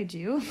 now I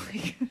do.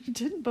 Like, I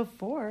didn't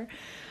before,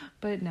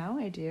 but now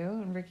I do.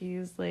 And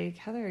Ricky's like,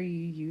 Heather, are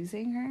you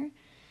using her?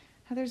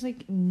 Heather's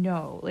like,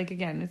 no. Like,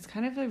 again, it's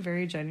kind of a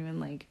very genuine,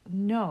 like,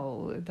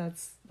 no,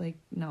 that's like,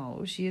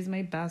 no, she is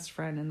my best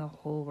friend in the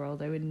whole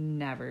world. I would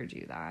never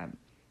do that.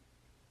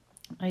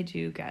 I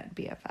do get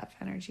BFF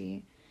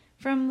energy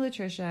from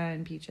Latricia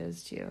and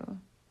Peaches too.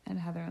 And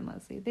Heather and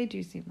Leslie, they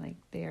do seem like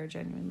they are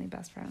genuinely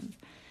best friends.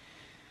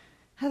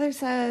 Heather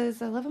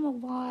says, I love him a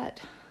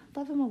lot.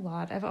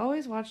 I've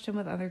always watched him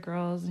with other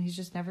girls, and he's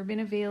just never been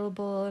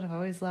available, and I've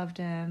always loved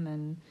him.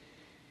 And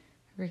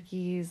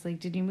Ricky's like,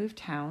 did you move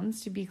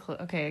towns to be close?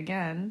 Okay,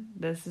 again,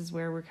 this is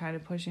where we're kind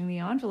of pushing the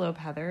envelope,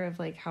 Heather, of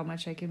like how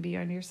much I can be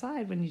on your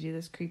side when you do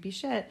this creepy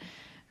shit.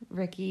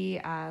 Ricky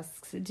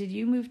asks, did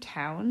you move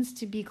towns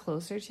to be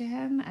closer to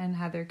him? And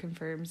Heather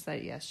confirms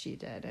that yes, she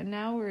did. And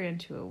now we're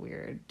into a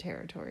weird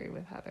territory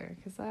with Heather,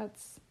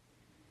 because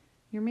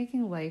you're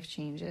making life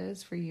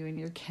changes for you and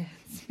your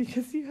kids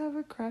because you have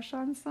a crush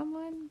on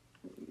someone.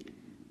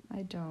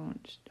 I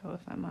don't know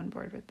if I'm on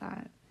board with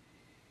that.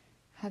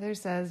 Heather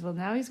says, well,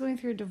 now he's going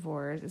through a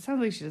divorce. It sounds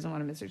like she doesn't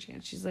want to miss her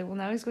chance. She's like, well,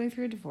 now he's going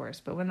through a divorce,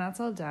 but when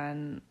that's all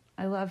done,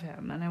 I love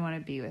him and I want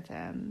to be with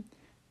him.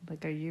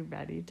 Like, are you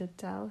ready to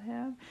tell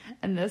him?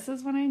 And this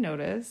is when I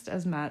noticed,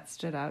 as Matt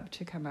stood up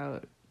to come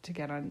out to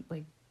get on,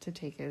 like, to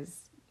take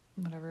his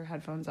whatever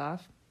headphones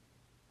off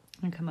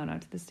and come out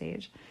onto the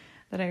stage,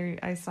 that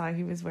I saw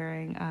he was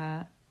wearing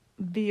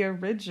the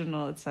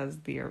original. It says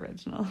the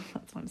original.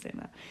 That's why I'm saying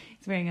that.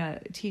 He's wearing a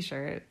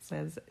t-shirt. It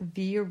says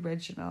the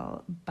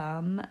original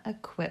Bum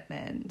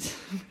Equipment.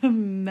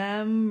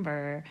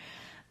 Remember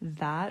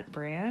that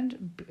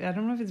brand? I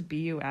don't know if it's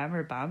BUM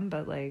or Bum,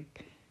 but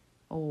like,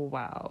 oh,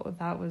 wow,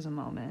 that was a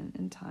moment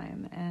in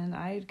time. And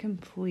I had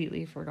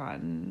completely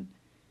forgotten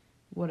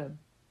what a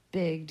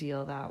big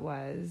deal that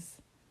was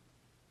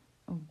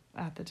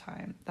at the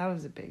time. That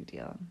was a big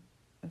deal.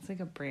 It's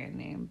like a brand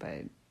name, but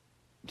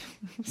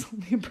it was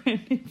only a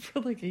brand name for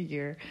like a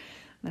year.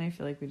 Then I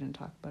feel like we didn't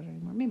talk about it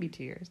anymore. Maybe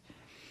 2 years.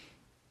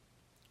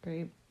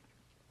 Great.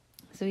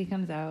 So he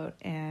comes out,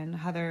 and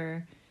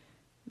Heather,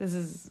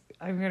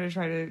 I'm going to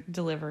try to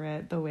deliver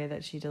it the way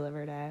that she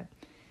delivered it,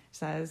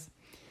 says,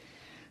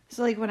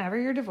 so, like, whenever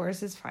your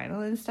divorce is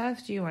final and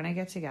stuff, do you want to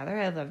get together?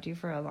 I loved you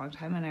for a long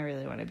time, and I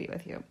really want to be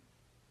with you.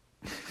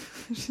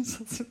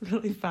 Just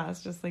really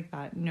fast, just like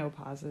that. No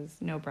pauses,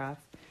 no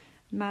breath.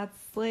 Matt's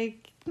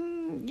like,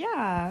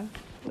 yeah.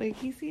 Like,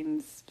 he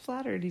seems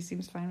flattered. He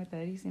seems fine with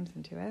it. He seems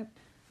into it.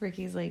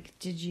 Ricky's like,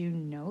 did you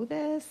know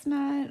this,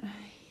 Matt?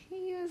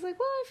 He was like,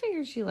 well, I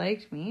figured she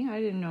liked me. I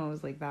didn't know it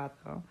was like that,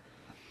 though.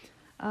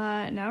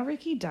 Now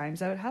Ricki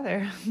dimes out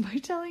Heather by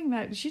telling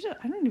Matt,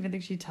 I don't even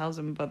think she tells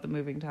him about the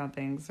moving town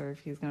things, or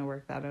if he's going to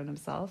work that out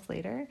himself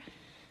later,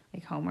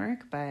 like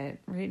homework. But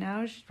right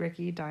now,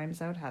 Ricki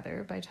dimes out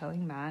Heather by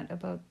telling Matt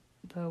about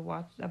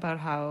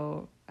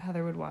how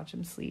Heather would watch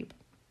him sleep.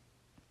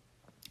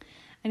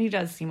 And he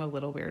does seem a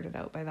little weirded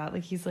out by that.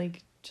 Like, he's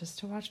like, just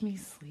to watch me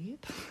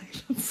sleep?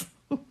 Like, that's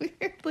so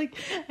weird. Like,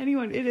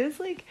 anyone, it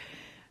is like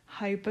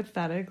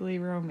hypothetically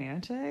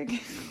romantic.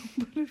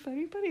 But if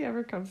anybody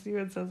ever comes to you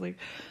and says like,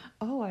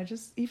 oh,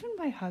 even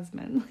my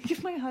husband, like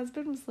if my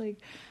husband was like,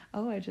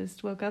 oh, I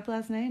just woke up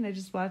last night and I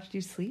just watched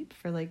you sleep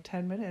for like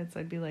 10 minutes,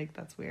 I'd be like,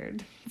 that's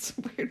weird. It's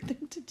a weird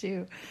thing to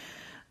do.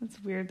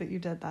 It's weird that you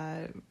did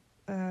that.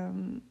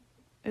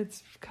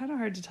 It's kind of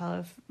hard to tell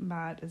if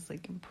Matt is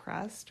like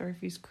impressed or if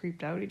he's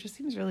creeped out. He just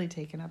seems really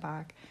taken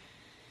aback.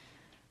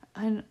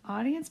 An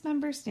audience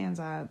member stands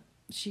up.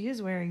 She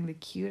is wearing the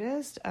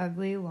cutest,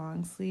 ugly,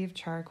 long sleeve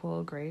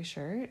charcoal gray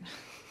shirt.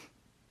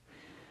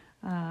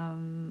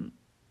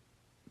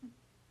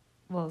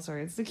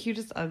 It's the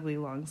cutest, ugly,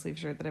 long sleeve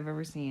shirt that I've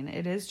ever seen.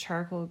 It is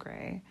charcoal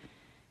gray.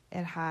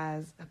 It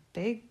has a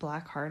big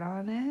black heart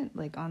on it,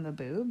 like on the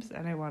boobs,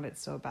 and I want it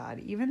so bad,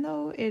 even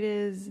though it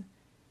is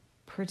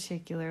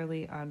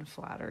particularly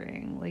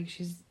unflattering. Like,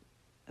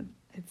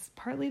 it's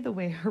partly the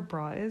way her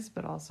bra is,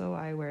 but also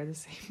I wear the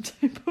same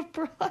type of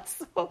bra,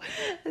 so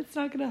it's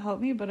not going to help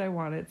me, but I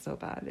want it so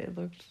bad.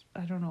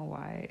 I don't know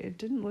why. It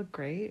didn't look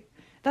great.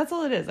 That's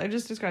all it is. I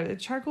just described it.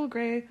 Charcoal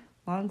gray,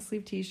 long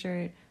sleeve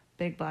t-shirt,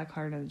 big black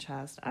heart on the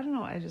chest. I don't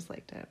know. I just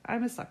liked it.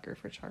 I'm a sucker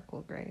for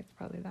charcoal gray. It's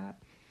probably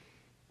that.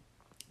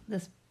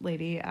 This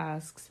lady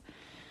asks,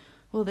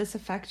 will this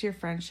affect your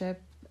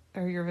friendship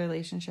or your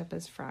relationship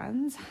as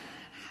friends?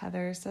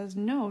 Heather says,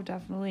 no,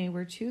 definitely.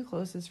 We're too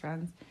close as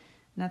friends.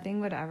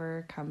 Nothing would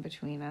ever come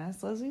between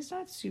us. Leslie's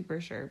not super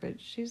sure, but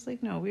she's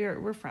like, no,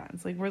 we're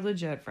friends. Like, we're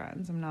legit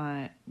friends. I'm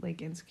not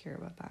like insecure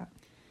about that.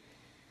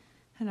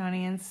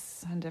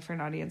 A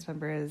different audience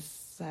member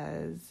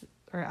says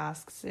or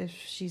asks if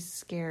she's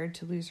scared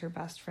to lose her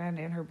best friend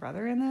and her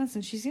brother in this,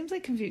 and she seems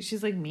like confused.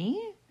 She's like,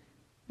 me?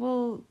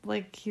 Well,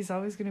 like, he's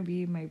always going to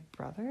be my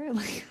brother?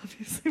 Like,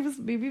 obviously,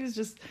 maybe it was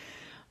just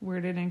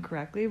worded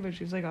incorrectly, but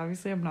she's like,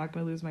 obviously, I'm not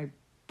going to lose my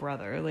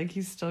brother. Like,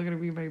 he's still going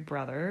to be my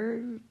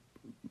brother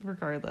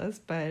regardless.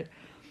 But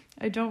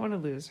I don't want to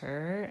lose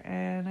her.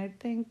 And I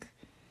think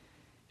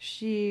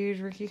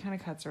Ricki kind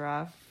of cuts her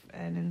off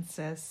and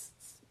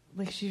insists,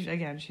 like,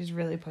 she's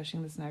really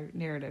pushing this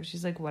narrative.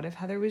 She's like, what if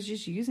Heather was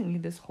just using you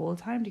this whole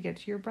time to get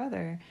to your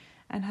brother?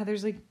 And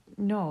Heather's like,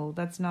 no,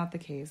 that's not the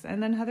case.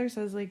 And then Heather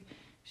says, like,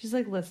 she's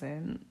like,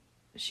 listen,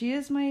 she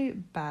is my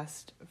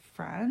best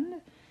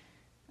friend.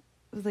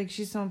 Like,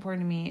 she's so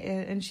important to me.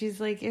 And she's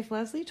like, if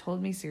Leslie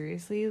told me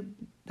seriously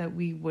that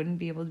we wouldn't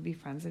be able to be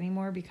friends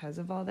anymore because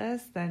of all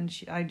this, then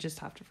I just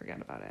have to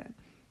forget about it.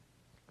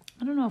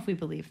 I don't know if we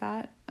believe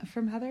that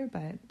from Heather,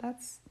 but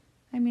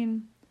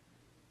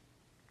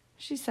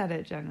she said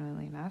it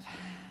genuinely enough.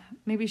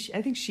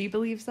 I think she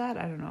believes that.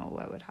 I don't know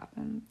what would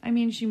happen. I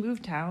mean, she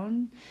moved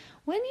town.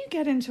 When you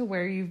get into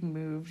where you've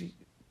moved,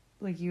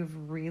 like,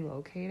 you've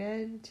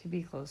relocated to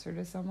be closer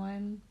to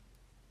someone,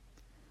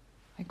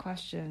 I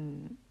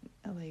question,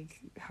 like,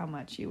 how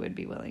much you would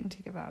be willing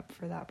to give up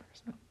for that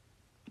person.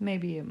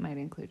 Maybe it might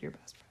include your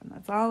best friend.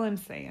 That's all I'm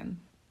saying.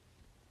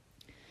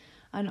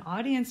 An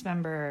audience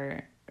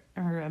member,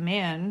 or a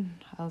man,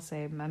 I'll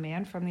say a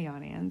man from the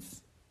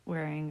audience,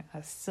 wearing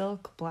a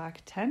silk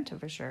black tent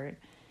of a shirt,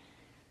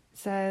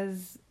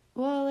 says,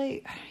 well,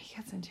 like, he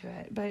gets into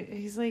it, but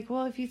he's like,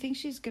 well, if you think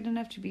she's good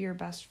enough to be your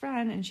best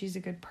friend and she's a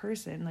good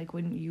person, like,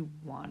 wouldn't you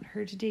want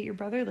her to date your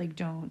brother? Like,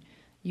 don't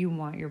you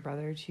want your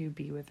brother to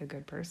be with a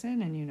good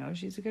person, and you know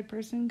she's a good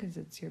person because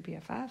it's your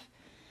BFF?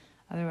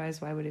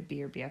 Otherwise, why would it be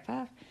your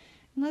BFF?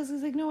 And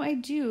Leslie's like, no, I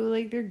do.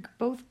 Like, they're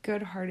both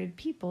good-hearted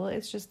people.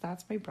 It's just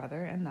that's my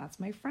brother and that's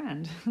my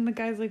friend. And the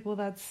guy's like, well,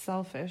 that's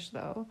selfish,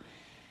 though.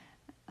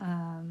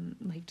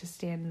 Like, to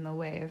stand in the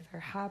way of their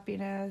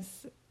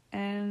happiness.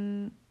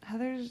 And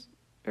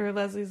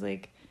Leslie's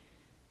like,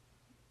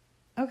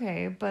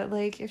 okay, but,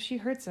 like, if she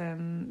hurts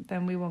him,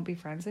 then we won't be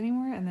friends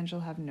anymore, and then she'll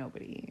have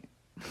nobody.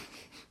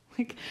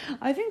 Like,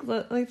 I think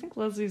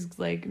Leslie's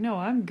like, no,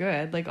 I'm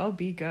good. Like, I'll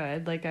be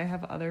good. Like, I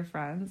have other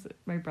friends.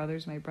 My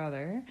brother's my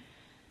brother.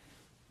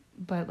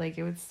 But, like,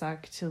 it would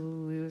suck to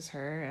lose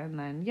her, and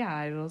then,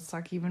 yeah, it'll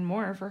suck even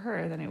more for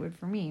her than it would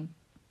for me.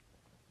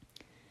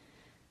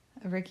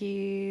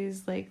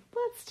 Ricki's like,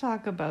 let's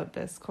talk about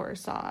this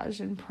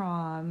corsage and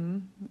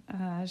prom.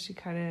 She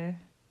kind of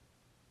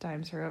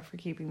dimes her out for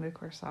keeping the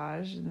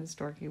corsage in this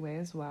dorky way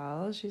as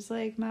well. She's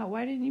like, Matt,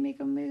 why didn't you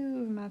make a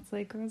move? Matt's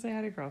like, because I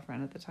had a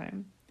girlfriend at the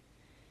time.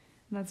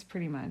 And that's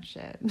pretty much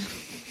it.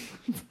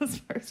 As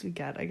far as we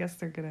get. I guess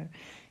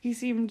he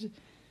seemed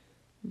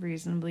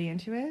reasonably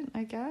into it,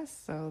 I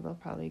guess. So they'll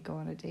probably go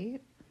on a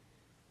date.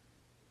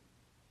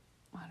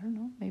 I don't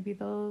know. Maybe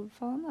they'll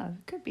fall in love.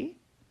 Could be.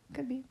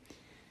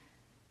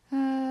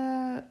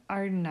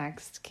 Our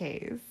next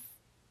case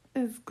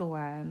is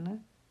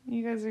Glenn.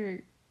 You guys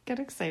get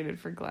excited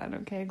for Glenn,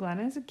 okay? Glenn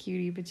is a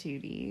cutie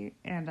patootie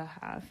and a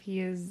half. He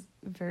is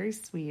very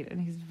sweet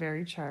and he's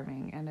very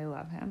charming, and I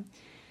love him.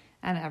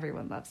 And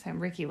everyone loves him.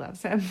 Ricki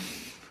loves him.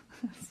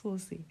 So we'll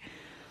see.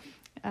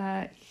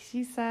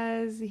 She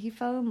says he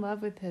fell in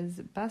love with his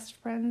best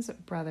friend's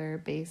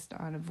brother based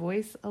on a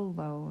voice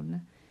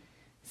alone.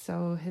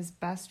 So his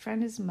best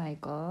friend is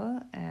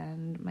Michael,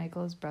 and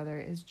Michael's brother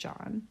is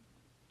John.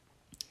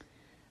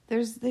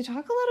 They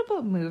talk a lot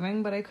about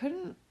moving, but I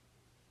couldn't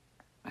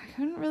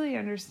really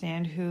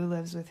understand who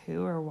lives with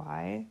who or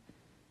why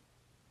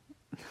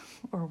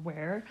or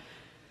where.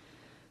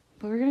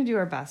 But we're going to do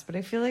our best. But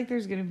I feel like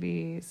there's going to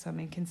be some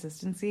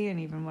inconsistency in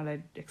even what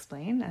I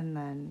explain, and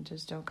then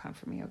just don't come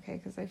for me, okay?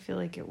 Because I feel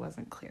like it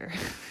wasn't clear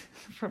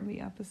from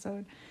the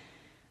episode.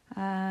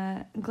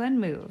 Glenn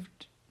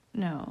moved.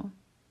 No,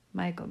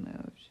 Michael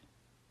moved.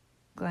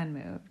 Glenn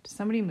moved.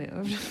 Somebody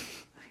moved.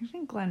 I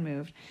think Glenn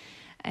moved.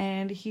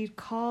 And he'd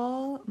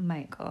call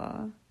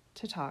Michael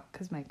to talk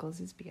because Michael's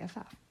his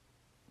BFF.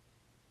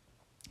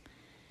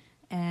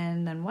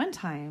 And then one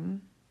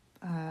time,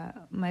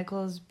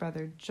 Michael's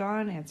brother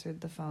John answered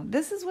the phone.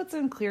 This is what's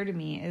unclear to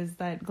me, is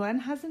that Glenn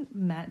hasn't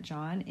met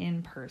John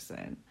in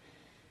person.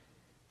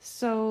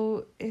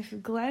 So if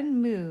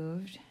Glenn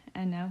moved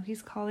and now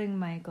he's calling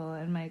Michael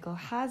and Michael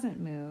hasn't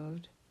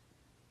moved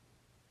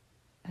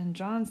and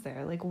John's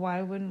there, like,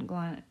 why wouldn't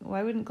Glenn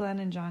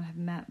and John have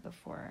met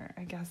before?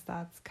 I guess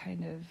that's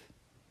kind of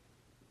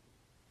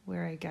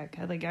where I get,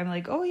 like, I'm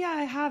like, oh yeah,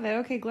 I have it.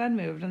 Okay, Glenn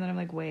moved. And then I'm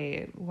like,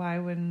 wait, why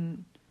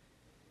wouldn't...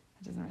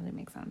 It doesn't really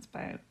make sense,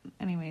 but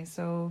anyway,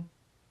 so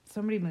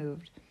somebody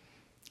moved,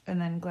 and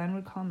then Glenn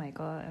would call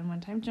Michael, and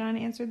one time John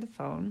answered the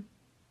phone,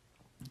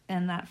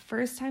 and that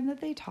first time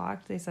that they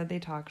talked, they said they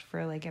talked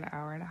for like an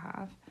hour and a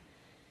half.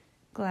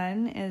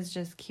 Glenn is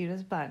just cute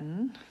as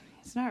button.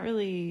 He's not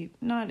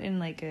in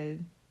like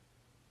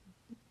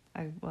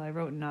I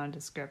wrote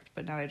nondescript,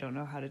 but now I don't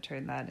know how to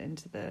turn that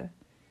into the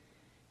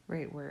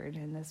right word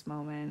in this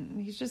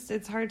moment.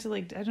 It's hard to,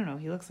 like, I don't know,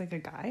 he looks like a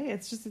guy.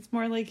 It's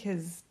more like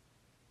his...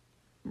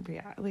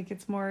 Yeah, like,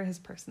 it's more his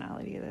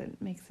personality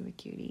that makes him a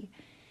cutie.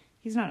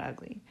 He's not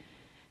ugly.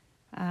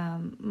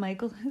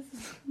 Michael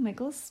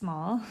is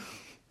small.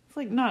 It's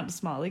like not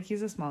small, like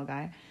he's a small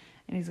guy,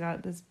 and he's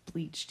got this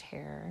bleached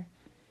hair.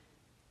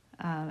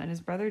 And his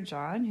brother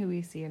John, who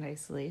we see in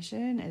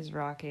isolation, is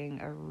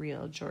rocking a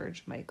real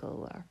George Michael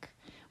look.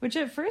 Which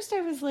at first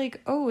I was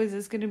like, oh, is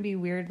this going to be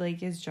weird?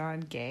 Like, is John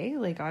gay?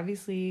 Like,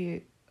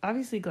 obviously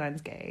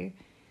Glenn's gay.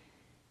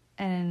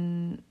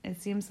 And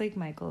it seems like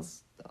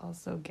Michael's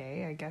also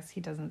gay. I guess he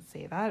doesn't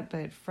say that.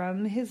 But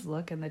from his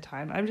look and the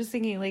time, I'm just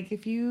thinking, like,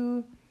 if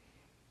you...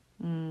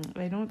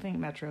 I don't think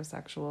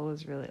metrosexual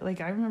was really... Like,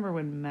 I remember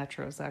when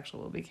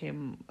metrosexual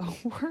became a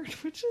word,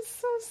 which is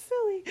so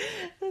silly.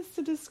 That's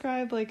to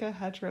describe, like, a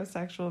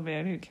heterosexual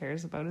man who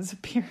cares about his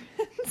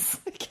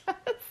appearance, I guess.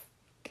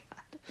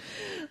 God.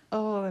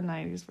 Oh, the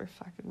 90s were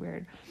fucking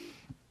weird.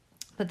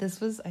 But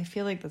I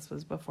feel like this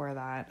was before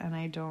that, and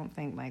I don't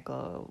think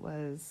Michael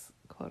was,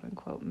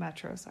 quote-unquote,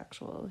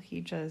 metrosexual.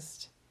 He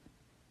just...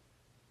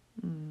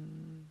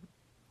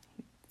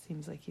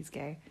 seems like he's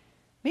gay.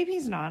 Maybe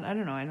he's not. I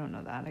don't know. I don't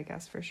know that. I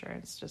guess for sure.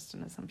 It's just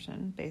an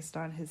assumption based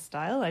on his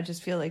style. I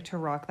just feel like to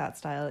rock that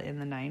style in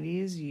the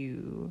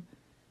 90s,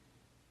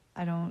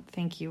 I don't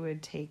think you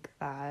would take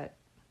that,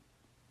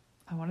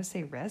 I want to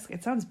say risk.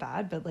 It sounds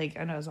bad, but like,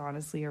 I know it was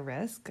honestly a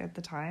risk at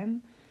the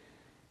time.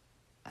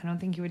 I don't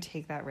think you would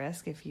take that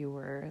risk if you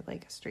were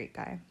like a straight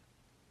guy.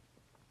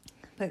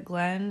 But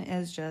Glenn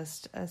is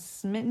just a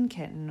smitten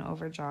kitten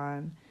over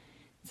John.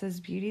 It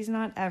says, beauty's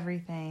not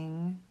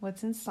everything.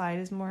 What's inside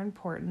is more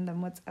important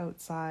than what's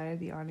outside.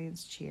 The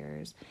audience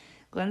cheers.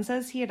 Glenn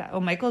says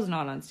Michael's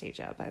not on stage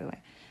yet, by the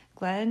way.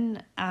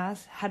 Glenn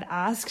had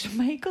asked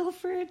Michael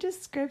for a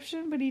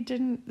description, but he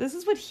didn't. This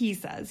is what he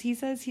says. He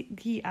says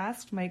he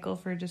asked Michael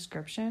for a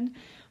description,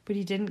 but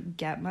he didn't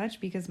get much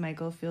because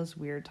Michael feels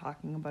weird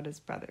talking about his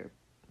brother.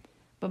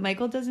 But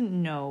Michael doesn't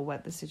know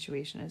what the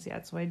situation is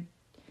yet, so I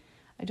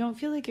don't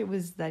feel like it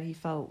was that he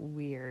felt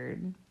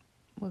weird.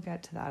 We'll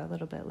get to that a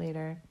little bit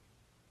later.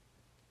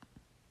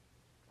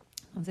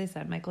 As I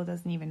said, Michael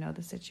doesn't even know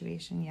the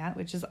situation yet,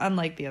 which is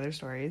unlike the other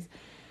stories.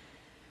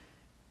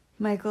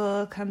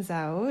 Michael comes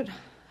out,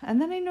 and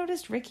then I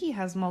noticed Ricki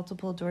has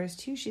multiple doors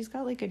too. She's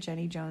got like a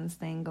Jenny Jones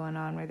thing going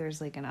on where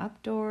there's like an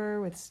up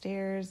door with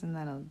stairs and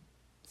then a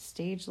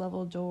stage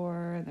level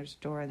door, and there's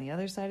a door on the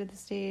other side of the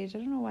stage. I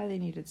don't know why they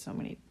needed so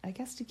many. I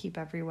guess to keep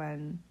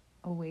everyone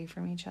away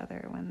from each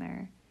other when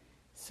they're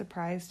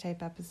surprise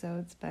type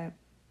episodes, but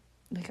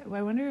like,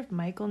 I wonder if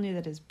Michael knew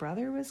that his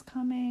brother was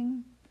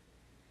coming.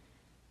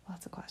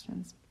 Lots of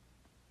questions.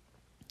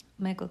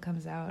 Michael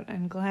comes out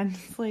and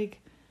Glenn's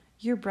like,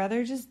 your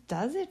brother just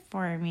does it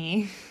for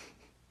me.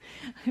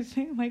 I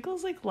think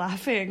Michael's like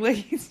laughing. Like,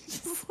 he's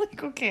just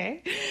like,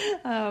 okay.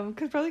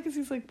 Because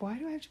he's like, why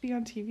do I have to be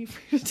on TV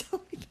for you to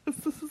tell me this?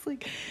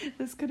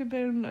 This could have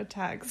been a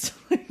text.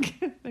 Like,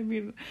 I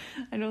mean,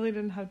 I know they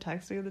didn't have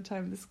texting at the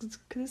time.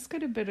 This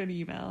could have been an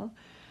email.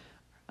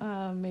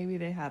 Maybe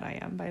they had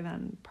IM by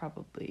then,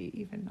 probably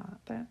even not,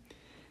 but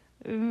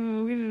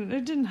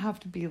it didn't have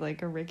to be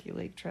like a Ricki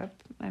Lake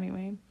trip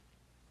anyway.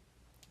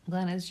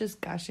 Glenn is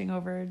just gushing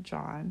over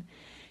John.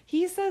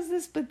 He says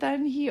this, but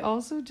then he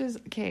also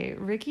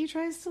Ricki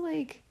tries to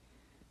like,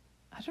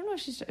 I don't know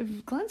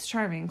if Glenn's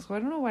charming, so I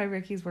don't know why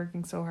Ricki's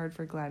working so hard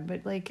for Glenn,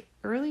 but like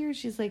earlier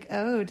she's like,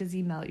 oh, does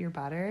he melt your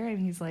butter? And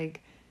he's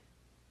like,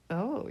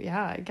 oh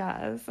yeah, I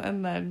guess.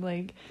 And then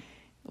like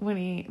when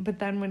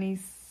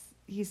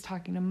he's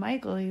talking to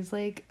Michael, he's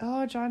like,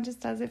 oh, John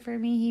just does it for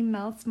me. He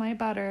melts my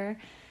butter.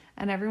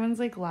 And everyone's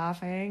like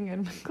laughing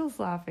and Michael's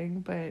laughing,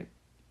 but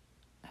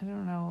I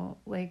don't know.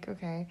 Like,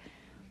 okay.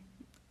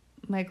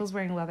 Michael's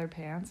wearing leather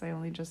pants. I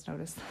only just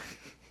noticed that.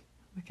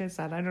 Like I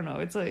said, I don't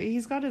know.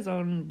 He's got his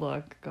own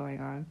look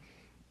going on.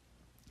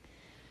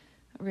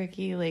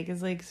 Ricki Lake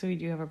is like, so do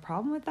you have a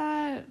problem with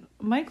that?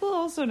 Michael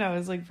also now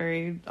is like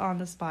very on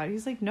the spot.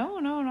 He's like, no,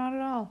 not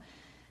at all.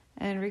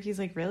 And Ricky's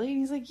like, really? And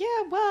he's like,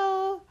 yeah,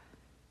 well,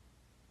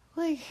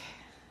 like,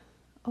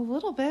 a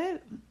little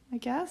bit, I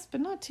guess,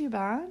 but not too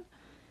bad.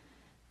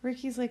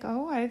 Ricky's like,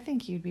 oh, I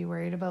think you'd be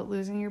worried about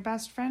losing your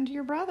best friend to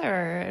your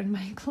brother. And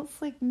Michael's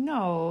like,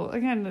 no.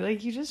 Again,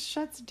 like, he just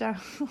shuts down.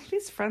 All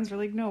these friends were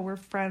like, no, we're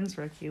friends,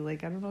 Ricki.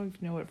 Like, I don't know if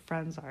you know what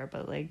friends are,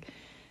 but, like,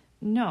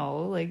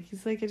 no. Like,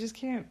 he's like, it just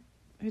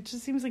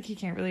seems like he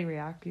can't really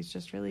react. He's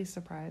just really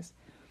surprised.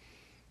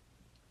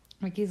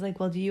 Ricky's like,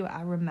 well, do you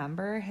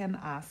remember him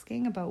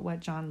asking about what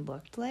John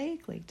looked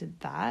like? Like, did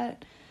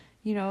that,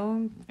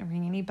 ring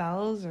any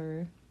bells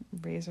or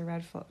raise a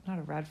not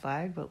a red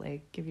flag, but,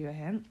 like, give you a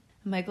hint?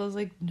 And Michael's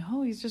like,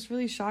 no, he's just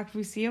really shocked.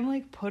 We see him,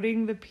 like,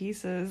 putting the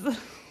pieces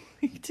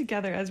like,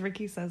 together as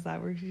Ricki says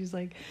that, where she's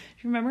like, do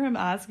you remember him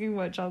asking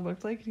what John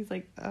looked like? And he's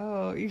like,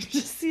 oh. You can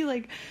just see,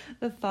 like,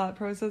 the thought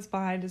process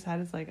behind his head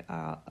is like,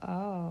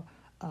 oh.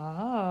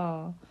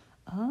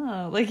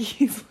 Like,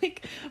 he's,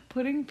 like,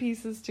 putting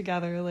pieces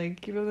together,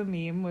 like, the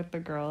meme with the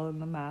girl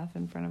and the math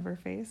in front of her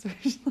face, where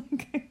she's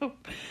like,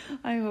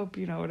 I hope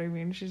you know what I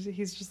mean.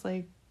 He's just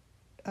like,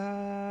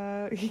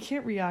 he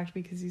can't react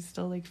because he's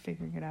still, like,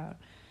 figuring it out.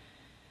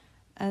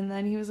 And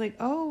then he was like,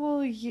 oh, well,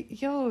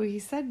 he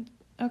said,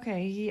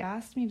 okay, he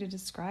asked me to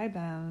describe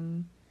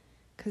him.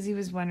 because he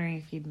was wondering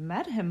if he'd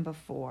met him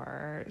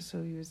before.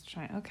 So he was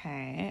trying,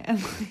 okay.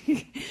 And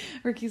like,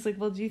 Ricky's like,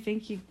 well, do you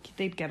think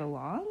they'd get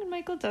along? And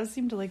Michael does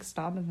seem to like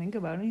stop and think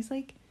about it. And he's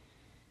like,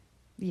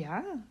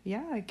 yeah,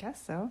 I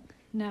guess so.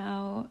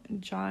 Now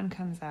John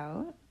comes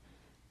out,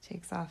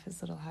 takes off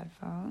his little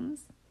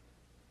headphones.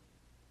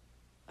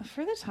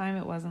 For the time,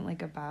 it wasn't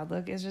like a bad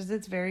look. It's just,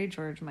 it's very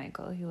George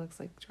Michael. He looks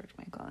like George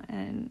Michael.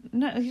 And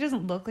no, he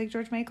doesn't look like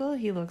George Michael.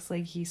 He looks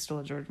like he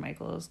stole George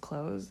Michael's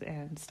clothes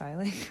and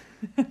styling.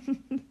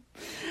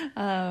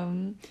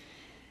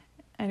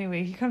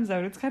 Anyway, he comes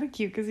out. It's kind of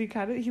cute because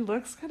he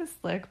looks kind of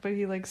slick, but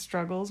he like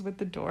struggles with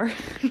the door.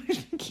 I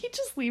think he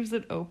just leaves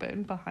it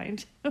open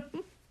behind him.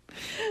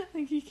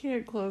 Like he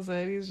can't close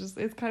it.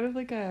 It's kind of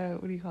like a,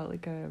 what do you call it?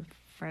 Like a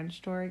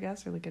French door, I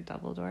guess, or like a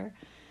double door.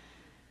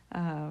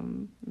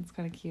 It's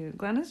kind of cute.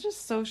 Glenn is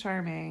just so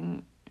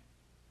charming,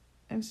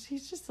 and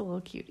he's just a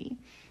little cutie.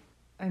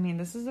 I mean,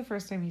 this is the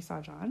first time he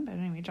saw John, but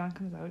anyway, John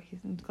comes out.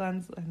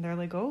 And they're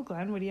like, "Oh,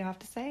 Glenn, what do you have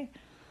to say?"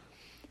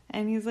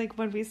 And he's like,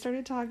 "When we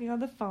started talking on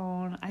the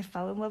phone, I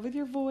fell in love with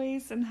your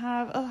voice and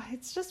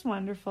it's just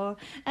wonderful,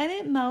 and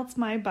it melts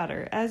my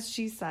butter," as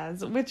she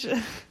says, which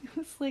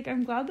was like,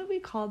 I'm glad that we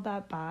called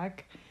that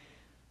back.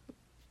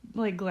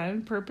 Like,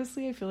 Glenn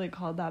purposely, I feel like,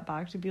 called that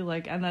back to be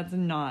like, and that's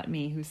not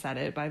me who said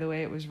it, by the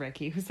way, it was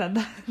Ricki who said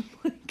that.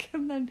 Like,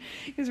 and then,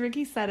 because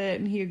Ricki said it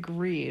and he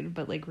agreed,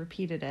 but like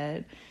repeated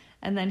it,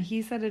 and then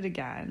he said it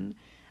again,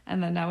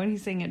 and then now when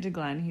he's saying it to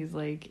Glenn, he's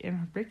like,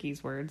 in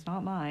Ricky's words,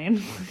 not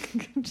mine.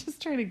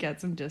 Just trying to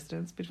get some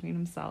distance between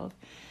himself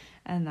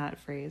and that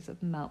phrase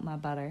of melt my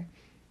butter.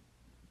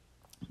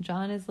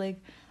 John is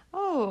like,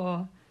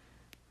 "Oh,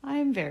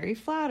 I'm very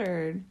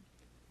flattered.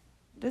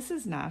 This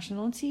is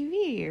national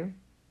TV.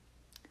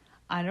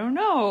 I don't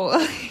know.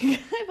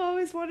 I've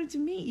always wanted to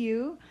meet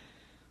you,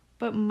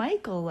 but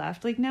Michael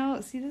left." Like, now,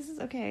 see, this is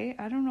okay.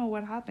 I don't know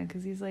what happened,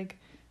 because he's like,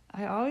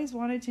 "I always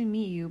wanted to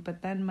meet you,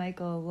 but then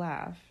Michael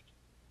left."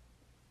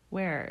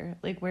 Where?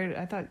 Like, where?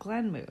 I thought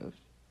Glenn moved.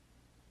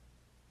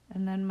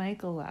 And then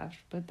Michael left,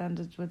 but then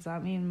does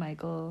that mean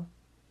Michael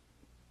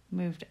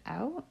moved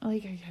out?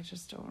 Like, I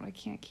just don't, I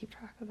can't keep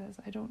track of this.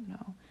 I don't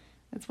know.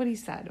 That's what he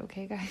said,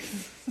 okay,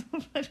 guys?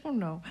 I don't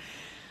know.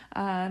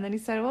 And then he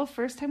said, well,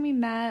 first time we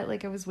met,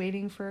 like, I was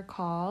waiting for a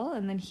call,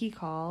 and then he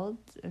called,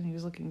 and he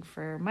was looking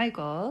for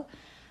Michael.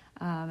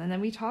 And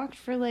then we talked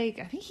for, like,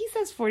 I think he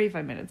says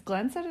 45 minutes.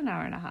 Glenn said an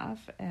hour and a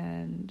half,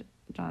 and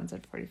John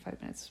said 45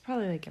 minutes. It's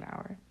probably like an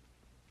hour.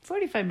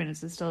 45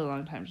 minutes is still a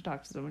long time to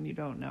talk to someone you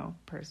don't know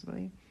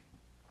personally.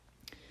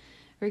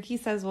 Ricki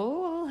says,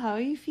 well, how are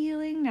you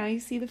feeling? Now you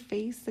see the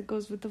face that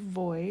goes with the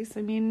voice.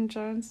 I mean,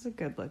 John's a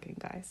good-looking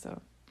guy,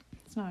 so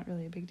it's not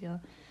really a big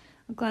deal.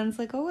 Glenn's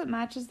like, oh, it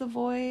matches the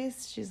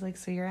voice. She's like,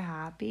 so you're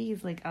happy?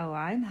 He's like, oh,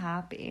 I'm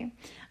happy.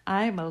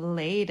 I'm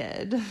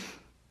elated.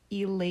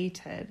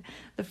 Elated.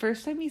 The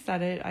first time he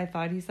said it, I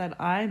thought he said,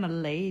 I'm a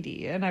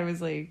lady. And I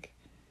was like,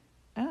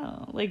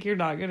 oh, like, you're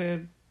not going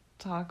to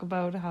talk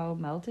about how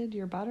melted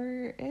your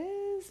butter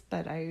is?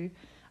 But I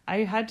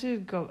had to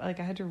go,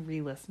 like, I had to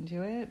re-listen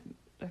to it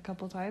a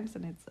couple times,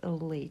 and it's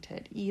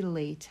elated.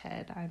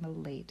 I'm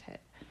elated.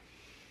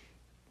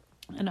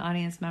 An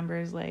audience member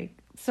is like,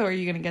 so are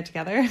you going to get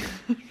together?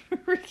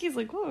 Ricky's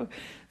like, whoa,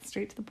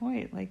 straight to the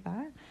point, like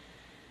that.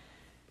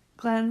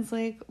 Glenn's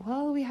like,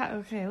 well, we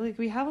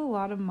have a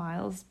lot of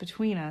miles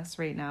between us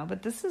right now,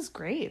 but this is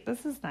great.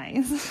 This is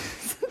nice.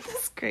 Isn't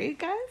this great,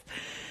 guys?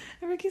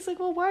 And Ricky's like,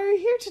 well, why are you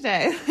here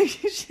today? Like,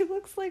 she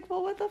looks like,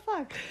 well, what the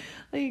fuck?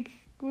 Like,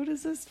 what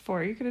is this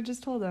for? You could have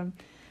just told him.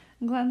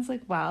 And Glenn's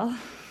like, well,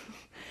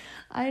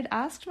 I'd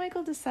asked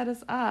Michael to set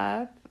us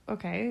up.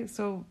 Okay,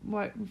 so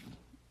what?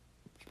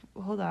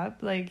 Hold up.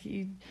 Like,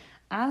 you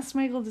asked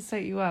Michael to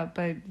set you up,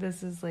 but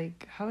this is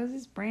like, how is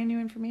this brand new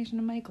information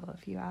to Michael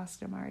if you asked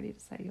him already to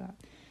set you up?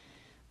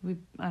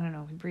 I don't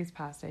know, we breezed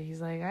past it.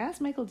 He's like, I asked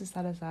Michael to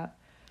set us up,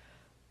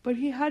 but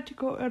he had to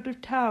go out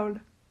of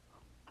town.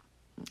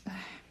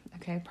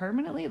 Okay,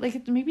 permanently?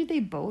 Like, maybe they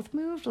both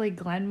moved? Like,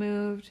 Glenn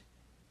moved,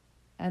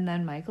 and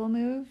then Michael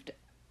moved?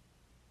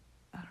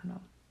 I don't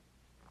know.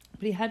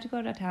 But he had to go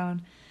out of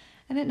town,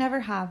 and it never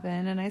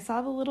happened. And I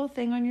saw the little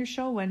thing on your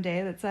show one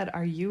day that said,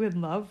 are you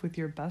in love with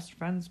your best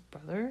friend's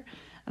brother?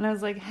 And I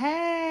was like,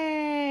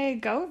 hey,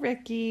 go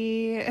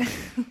Ricki.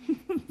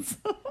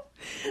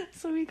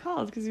 So he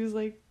called because he was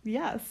like,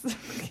 yes,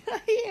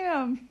 I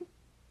am.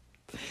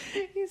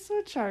 He's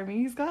so charming.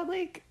 He's got,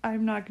 like,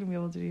 I'm not going to be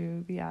able to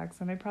do the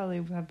accent. I probably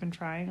have been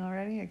trying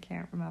already. I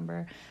can't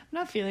remember. I'm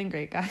not feeling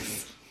great,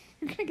 guys.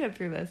 We're going to get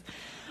through this.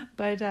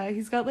 But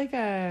he's got, like,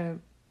 I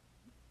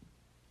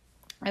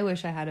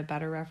wish I had a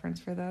better reference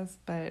for this,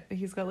 but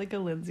he's got, like, a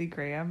Lindsey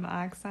Graham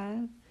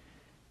accent.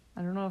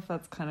 I don't know if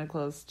that's kind of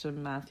close to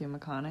Matthew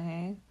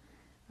McConaughey.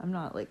 I'm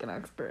not, like, an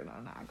expert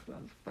on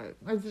accents, but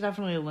it's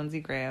definitely a Lindsey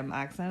Graham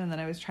accent. And then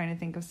I was trying to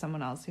think of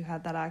someone else who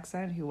had that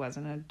accent, who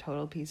wasn't a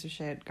total piece of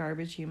shit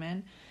garbage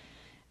human.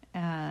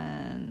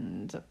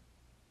 And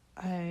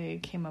I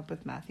came up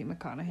with Matthew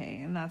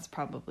McConaughey, and that's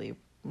probably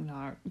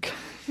not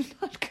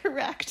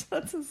correct.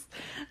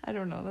 I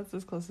don't know. That's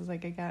as close as I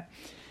could get.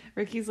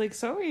 Ricky's like,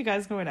 so are you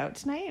guys going out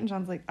tonight? And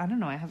John's like, I don't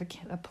know, I have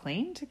a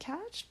plane to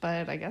catch,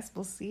 but I guess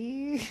we'll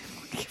see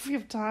if we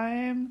have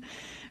time.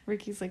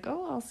 Ricky's like,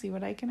 oh, I'll see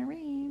what I can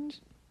arrange.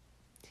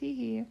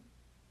 Tee-hee.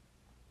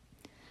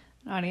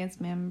 An audience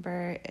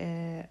member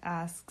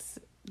asks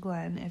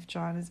Glenn if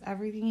John is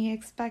everything he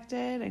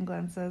expected, and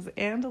Glenn says,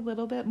 and a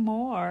little bit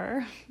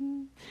more.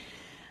 An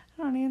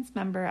audience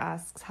member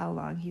asks how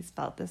long he's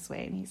felt this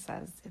way, and he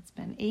says it's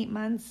been 8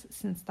 months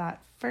since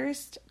that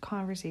first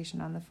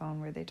conversation on the phone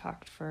where they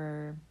talked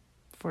for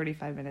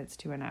 45 minutes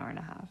to an hour and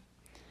a half.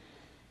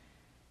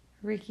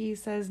 Ricki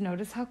says,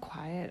 notice how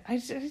quiet. I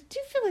do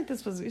feel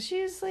like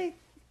she's like,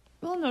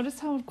 well, notice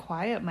how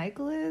quiet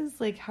Michael is.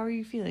 Like, how are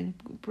you feeling,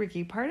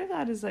 Ricki? Part of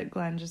that is that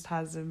Glenn just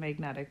has a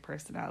magnetic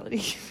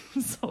personality.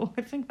 So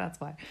I think that's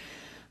why.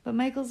 But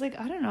Michael's like,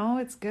 I don't know,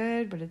 it's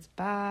good, but it's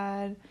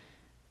bad.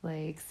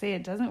 Like, say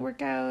it doesn't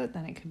work out,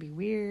 then it could be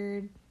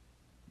weird.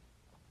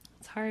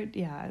 It's hard.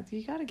 Yeah,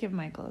 you got to give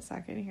Michael a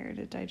second here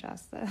to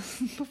digest this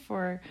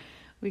before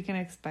we can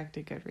expect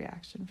a good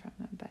reaction from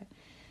him. But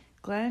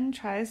Glenn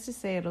tries to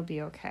say it'll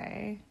be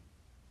okay.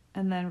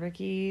 And then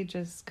Ricki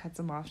just cuts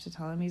him off to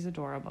tell him he's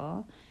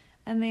adorable.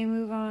 And they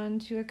move on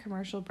to a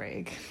commercial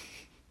break.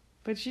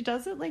 But she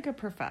does it like a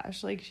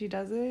profesh. Like, she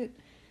does it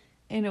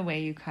in a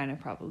way you kind of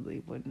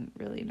probably wouldn't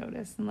really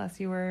notice unless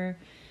you were,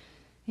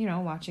 you know,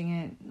 watching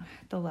it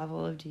at the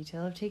level of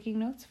detail of taking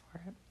notes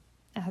for it,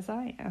 as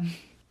I am.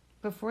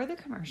 Before the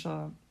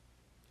commercial,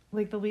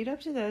 like, the lead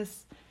up to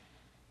this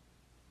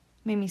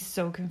made me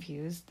so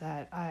confused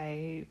that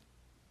I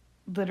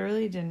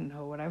literally didn't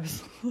know what I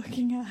was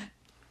looking at.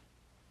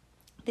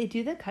 They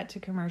do the cut to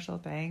commercial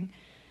thing,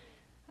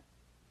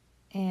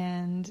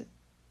 and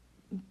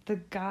the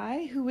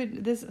guy who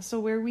so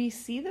where we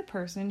see the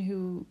person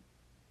who,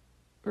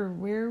 or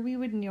where we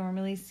would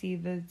normally see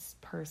this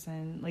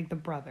person, like the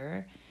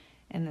brother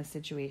in this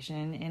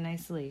situation, in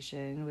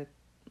isolation with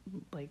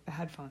like the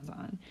headphones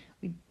on,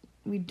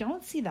 we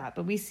don't see that,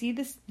 but we see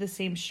the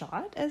same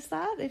shot as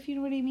that, if you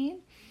know what I mean.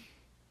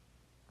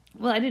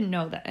 Well, I didn't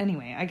know that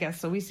anyway, I guess.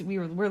 So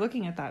we're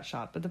looking at that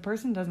shot, but the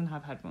person doesn't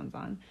have headphones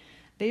on.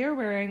 They are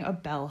wearing a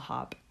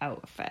bellhop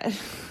outfit.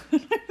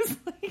 And I was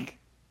like,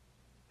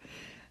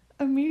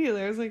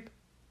 immediately I was like,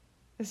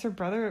 is the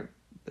brother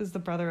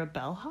a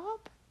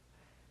bellhop?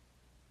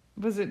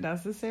 Was it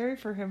necessary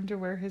for him to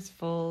wear his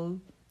full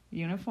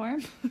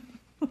uniform?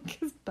 Like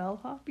his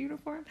bellhop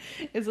uniform?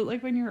 Is it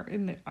like when you're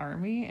in the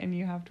army and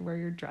you have to wear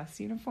your dress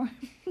uniform?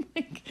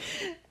 Like,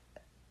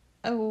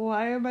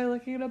 why am I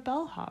looking at a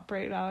bellhop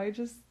right now? I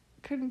just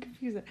couldn't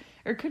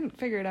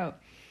figure it out.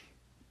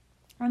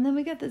 And then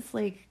we get this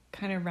like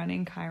kind of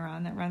running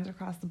chyron that runs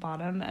across the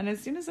bottom. And as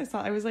soon as I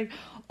saw it, I was like,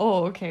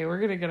 oh, okay, we're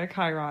going to get a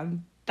chyron.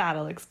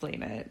 That'll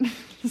explain it.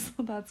 So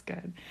that's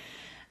good.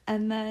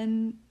 And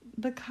then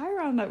the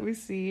chyron that we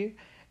see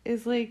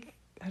is like,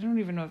 I don't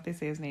even know if they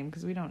say his name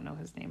because we don't know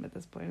his name at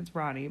this point. It's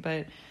Ronnie,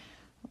 but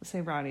let's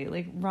say Ronnie.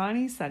 Like,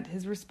 Ronnie sent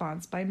his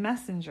response by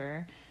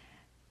messenger.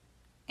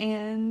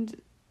 And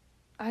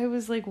I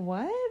was like,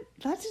 what?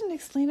 That didn't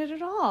explain it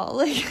at all.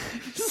 Like, I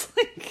was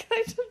like,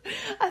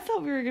 I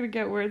thought we were going to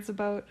get words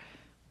about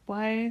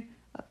why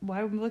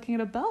I'm looking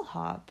at a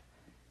bellhop.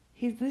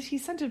 He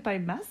sent it by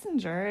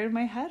messenger. In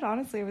my head,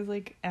 honestly, I was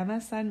like,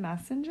 MSN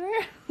Messenger?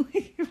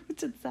 Like,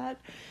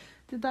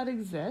 did that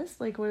exist?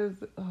 Like, what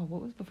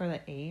was before the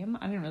AIM?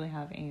 I didn't really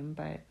have AIM,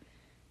 but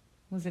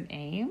was it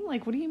AIM?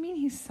 Like, what do you mean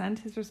he sent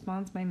his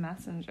response by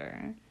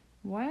messenger?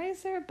 Why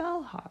is there a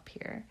bellhop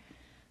here?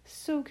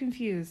 So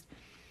confused.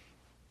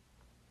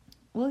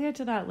 We'll get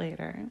to that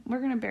later. We're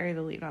going to bury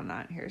the lead on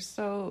that here.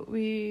 So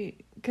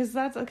because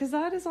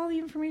that is all the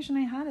information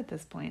I had at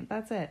this point.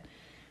 That's it.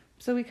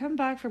 So we come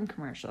back from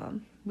commercial.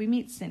 We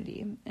meet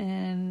Cindy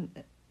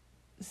and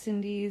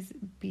Cindy's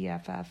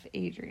BFF,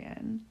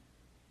 Adrian.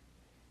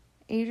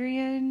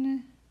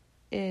 Adrian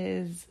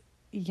is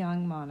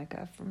young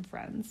Monica from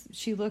Friends.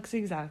 She looks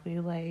exactly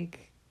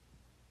like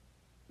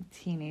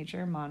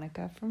teenager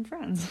Monica from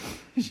Friends.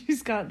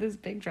 She's got this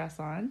big dress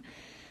on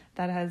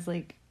that has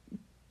like,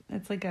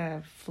 it's like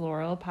a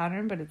floral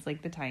pattern, but it's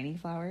like the tiny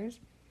flowers.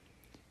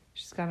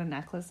 She's got a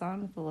necklace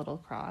on with a little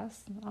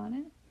cross on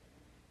it.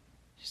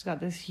 She's got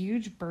this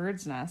huge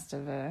bird's nest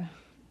of a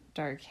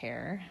dark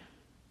hair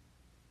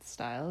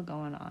style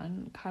going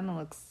on. Kind of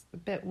looks a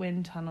bit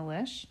wind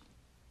tunnel-ish.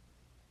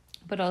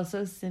 But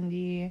also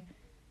Cindy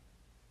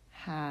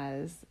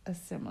has a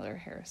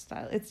similar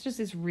hairstyle.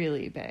 It's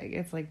really big.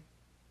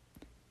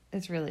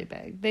 It's really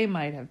big. They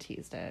might have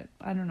teased it.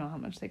 I don't know how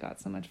much they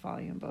got so much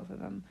volume, both of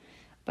them.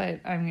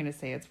 But I'm going to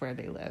say it's where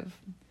they live.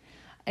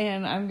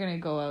 And I'm going to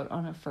go out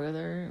on a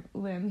further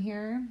limb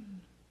here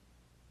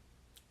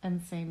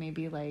and say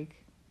maybe like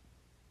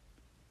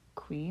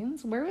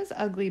Queens. Where was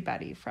Ugly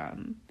Betty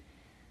from?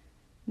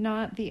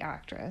 Not the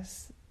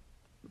actress,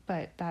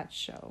 but that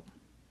show.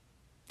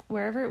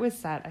 Wherever it was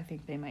set, I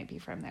think they might be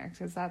from there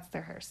because that's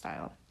their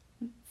hairstyle.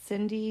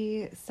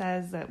 Cindy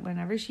says that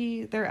whenever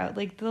they're out,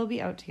 like they'll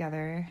be out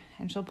together,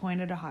 and she'll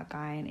point at a hot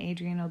guy, and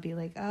Adrian will be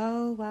like,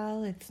 "Oh,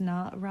 well, it's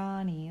not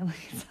Ronnie."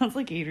 Like, it sounds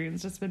like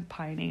Adrian's just been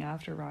pining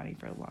after Ronnie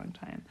for a long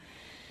time.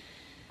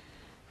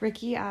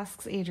 Ricki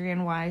asks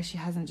Adrian why she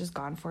hasn't just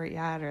gone for it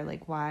yet, or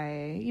like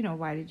why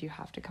did you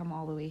have to come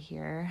all the way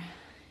here?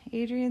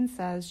 Adrian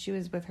says she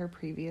was with her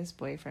previous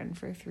boyfriend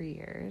for 3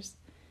 years.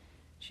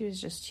 She was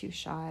just too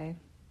shy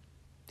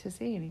to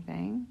say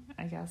anything,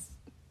 I guess.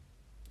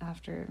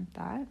 After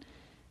that,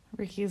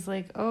 Ricky's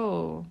like,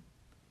 "Oh,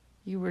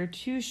 you were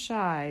too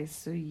shy,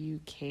 so you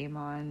came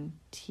on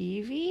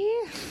TV?"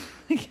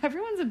 Like,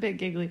 everyone's a bit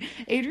giggly.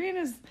 Adrian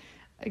is,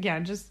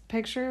 again, just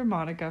picture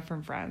Monica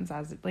from Friends,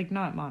 as like,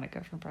 not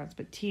Monica from Friends,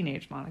 but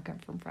teenage Monica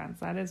from Friends.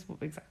 That is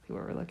exactly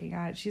what we're looking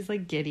at. She's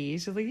like giddy.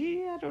 She's like,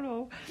 "Yeah, I don't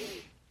know."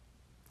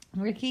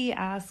 Ricki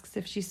asks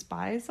if she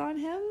spies on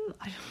him.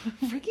 I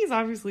don't know. Ricky's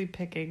obviously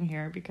picking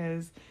here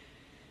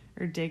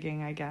or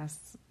digging, I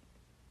guess.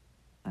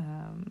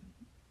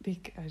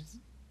 Because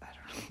I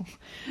don't know.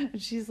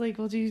 And she's like,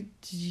 "Well,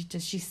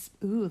 does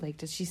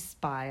she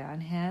spy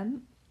on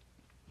him?"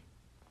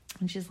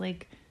 And she's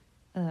like,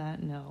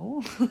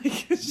 "No."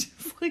 Like, it's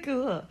just like,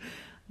 ugh,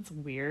 that's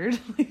weird.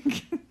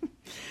 Like,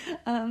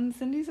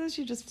 Cindy says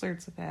she just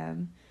flirts with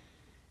him.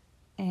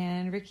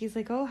 And Ricky's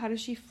like, "Oh, how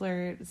does she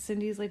flirt?"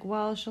 Cindy's like,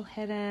 "Well, she'll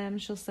hit him,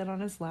 she'll sit on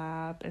his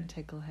lap and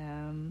tickle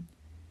him."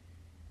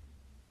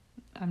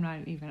 I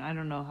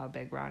don't know how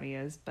big Ronnie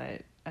is,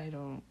 but I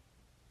know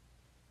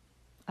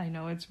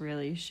it's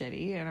really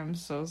shitty, and I'm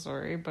so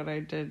sorry, but I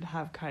did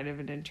have kind of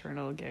an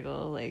internal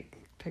giggle, like,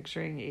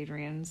 picturing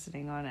Adrian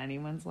sitting on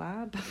anyone's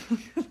lap.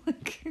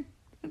 Like,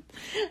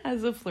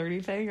 as a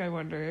flirty thing, I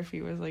wonder if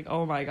he was like,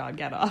 "Oh my god,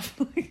 get off."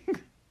 Like,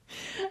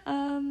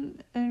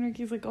 and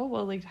Ricky's like, "Oh,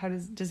 well, like, how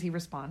does he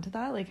respond to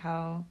that? Like,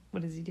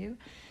 what does he do?"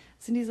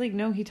 Cindy's like,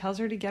 "No, he tells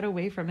her to get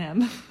away from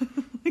him."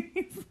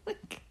 He's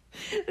like,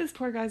 this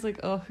poor guy's like,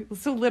 "Oh,"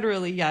 so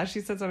literally, yeah,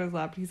 she sits on his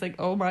lap, he's like,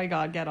 "Oh my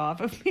god, get off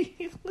of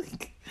me."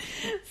 Like,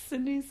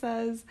 Cindy's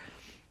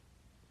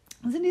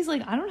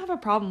like, "I don't have a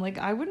problem. Like,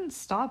 I wouldn't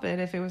stop it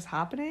if it was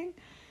happening.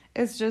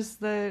 It's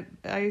just that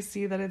I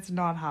see that it's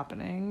not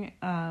happening.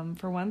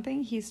 For one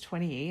thing, he's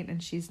 28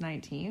 and she's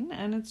 19,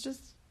 and it's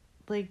just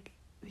like,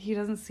 he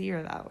doesn't see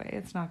her that way.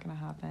 It's not going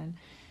to happen."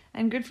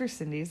 And good for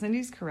Cindy.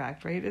 Cindy's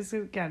correct, right? It's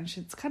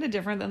kind of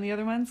different than the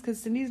other ones,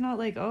 because Cindy's not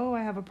like, "Oh,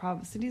 I have a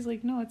problem." Cindy's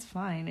like, "No, it's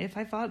fine. If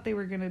I thought they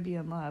were going to be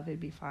in love, it'd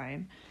be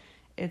fine.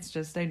 It's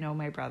just, I know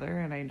my brother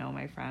and I know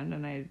my friend,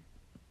 and I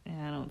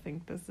don't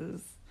think this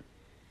is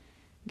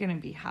going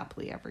to be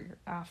happily ever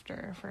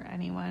after for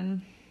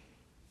anyone."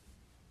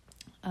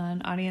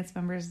 And audience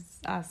members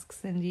ask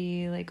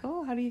Cindy, like,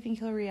 "Oh, how do you think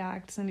he'll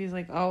react?" Cindy's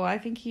like, "Oh, I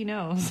think he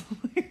knows."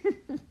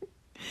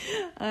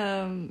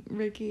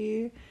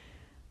 Ricki,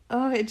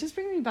 oh, it just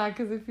brings me back,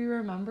 because if you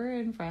remember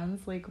in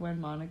Friends, like, when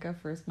Monica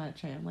first met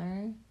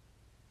Chandler,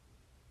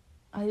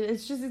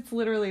 it's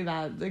literally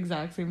that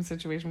exact same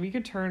situation. We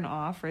could turn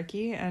off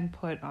Ricki and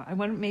put on, I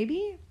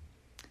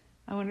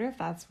wonder if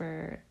that's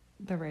where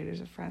the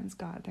writers of Friends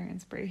got their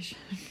inspiration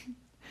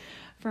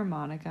for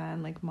Monica,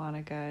 and like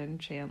Monica and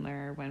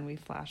Chandler, when we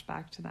flash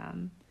back to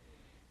them.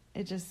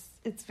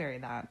 It's very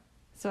that.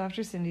 So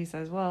after Cindy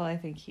says, "Well, I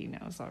think he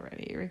knows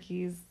already,"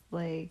 Ricky's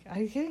like,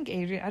 I think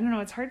Adrian, I don't know,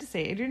 it's hard to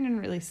say. Adrian didn't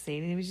really say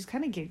anything. He just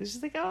kind of giggled.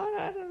 She's like, "Oh,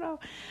 I don't know.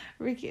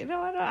 Ricki,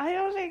 no, I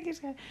don't think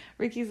he's gonna."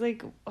 Ricky's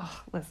like,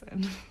 "Oh,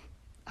 listen."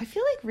 I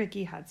feel like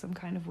Ricki had some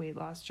kind of weight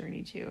loss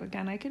journey too.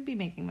 Again, I could be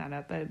making that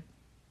up, but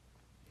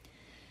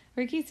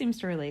Ricki seems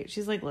to relate.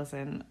 She's like,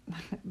 "Listen,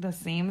 the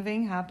same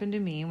thing happened to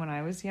me when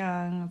I was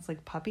young. It's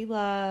like puppy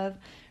love.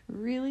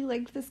 Really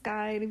liked this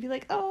guy." And he'd be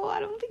like, "Oh, I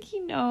don't think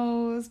he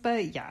knows."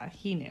 But yeah,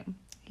 he knew.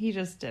 He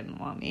just didn't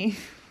want me.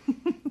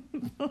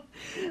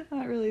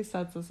 That really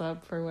sets us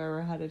up for where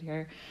we're headed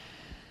here.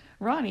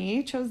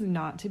 Ronnie chose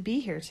not to be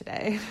here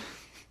today.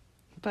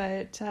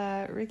 But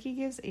Ricki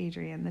gives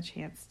Adrian the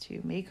chance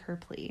to make her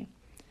plea.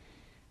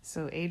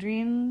 So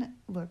Adrian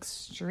looks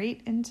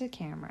straight into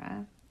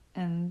camera,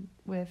 and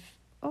with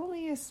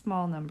only a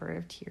small number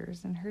of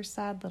tears in her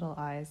sad little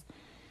eyes,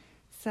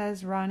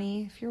 says,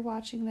 "Ronnie, if you're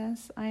watching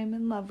this, I am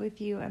in love with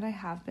you, and I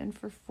have been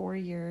for 4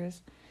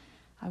 years.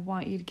 I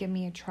want you to give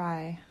me a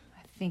try.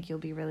 I think you'll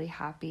be really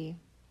happy.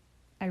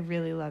 I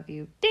really love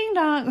you." Ding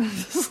dong!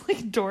 This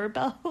like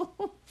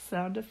doorbell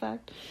sound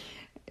effect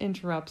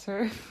interrupts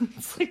her.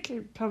 It's like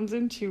it comes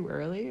in too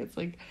early. It's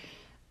like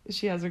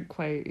she hasn't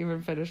quite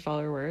even finished all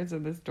her words,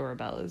 and this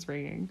doorbell is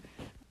ringing.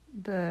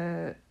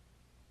 The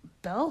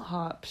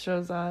bellhop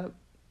shows up.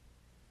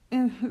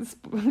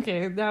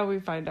 Okay, now we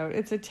find out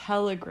it's a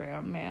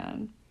telegram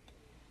man.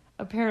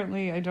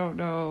 Apparently, I don't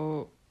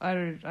know.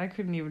 I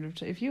couldn't even have.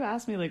 If you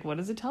asked me, like, what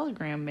is a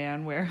telegram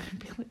man wear? I'd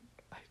be like,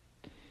 I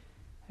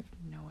have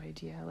no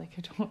idea. Like,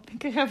 I don't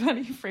think I have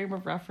any frame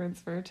of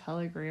reference for a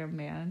telegram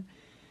man.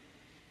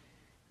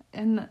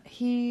 And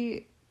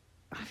he,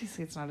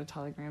 obviously it's not a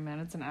telegram man,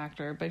 it's an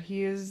actor, but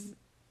he is,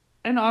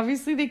 and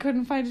obviously they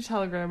couldn't find a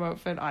telegram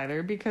outfit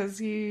either, because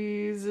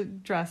he's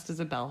dressed as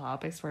a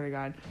bellhop, I swear to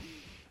God.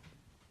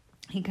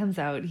 he comes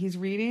out. He's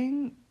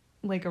reading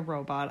like a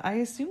robot. I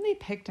assume they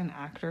picked an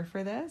actor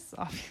for this.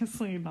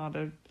 Obviously not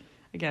a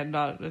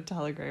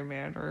Telegram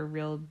man or a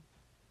real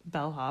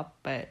bellhop,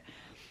 but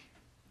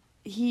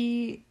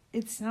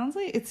it seems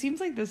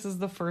like this is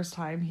the first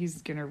time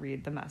he's gonna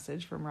read the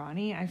message from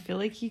Ronnie. I feel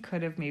like he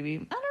could have maybe,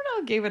 I don't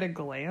know, gave it a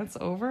glance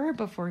over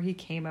before he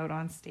came out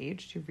on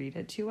stage to read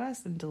it to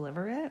us and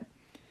deliver it.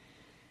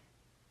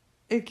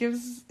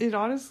 It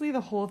honestly,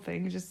 the whole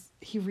thing, just,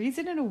 he reads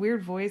it in a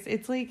weird voice.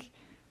 It's like,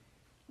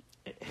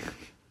 it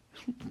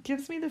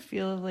gives me the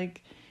feel of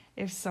like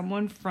if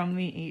someone from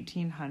the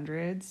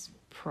 1800s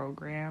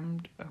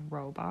programmed a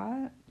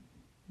robot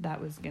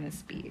that was gonna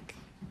speak.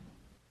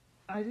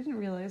 I didn't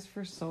realize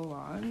for so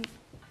long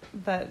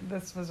that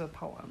this was a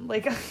poem.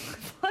 Like, I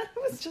thought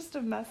it was just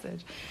a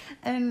message.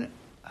 And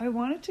I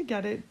wanted to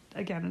get it,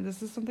 again, and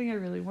this is something I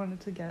really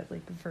wanted to get,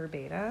 like,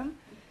 verbatim.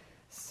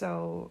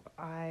 So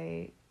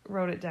I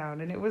wrote it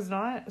down, and it was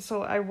not,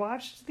 so I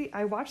watched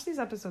these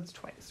episodes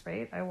twice,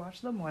 right? I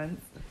watched them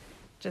once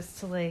just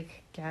to,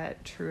 like,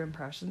 get true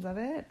impressions of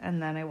it,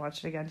 and then I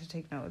watched it again to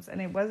take notes.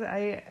 And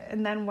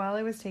and then while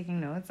I was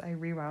taking notes, I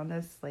rewound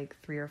this, like,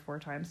 3 or 4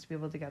 times to be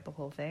able to get the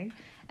whole thing.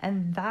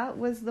 And that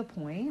was the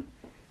point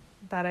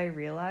that I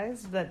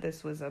realized that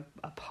this was a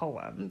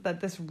poem, that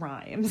this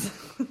rhymes.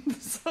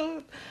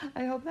 So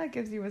I hope that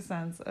gives you a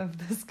sense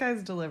of this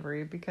guy's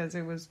delivery, because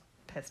it was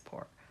piss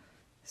poor.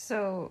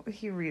 So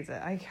he reads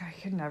it. I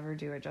could never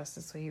do it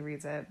justice the way he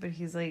reads it, but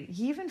he's like,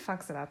 he even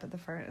fucks it up at the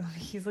front.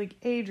 He's like,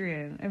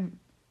 Adrian,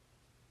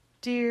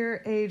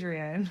 dear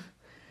Adrian,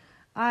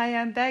 I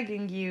am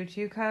begging you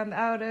to come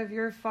out of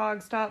your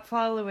fog. Stop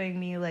following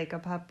me like a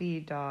puppy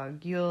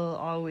dog. You'll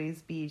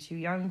always be too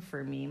young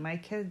for me. My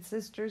kid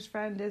sister's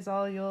friend is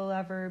all you'll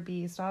ever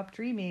be. Stop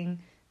dreaming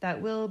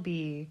that we'll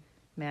be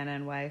man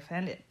and wife.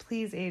 And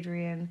please,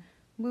 Adrian,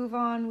 move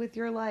on with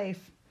your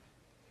life.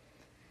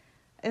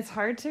 It's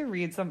hard to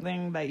read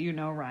something that you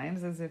know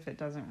rhymes as if it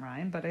doesn't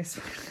rhyme, but I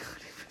swear to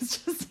God,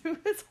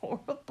 it was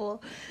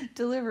horrible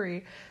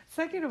delivery.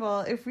 Second of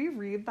all, if we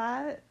read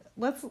that,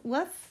 let's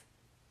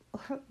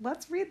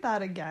read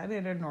that again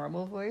in a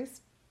normal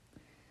voice.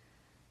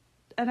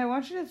 And I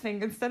want you to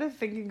think, instead of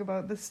thinking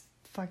about this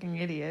fucking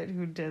idiot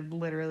who did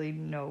literally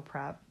no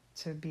prep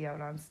to be out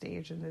on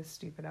stage in this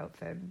stupid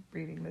outfit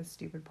reading this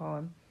stupid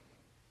poem,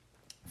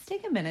 let's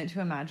take a minute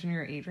to imagine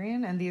you're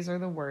Adrian, and these are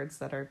the words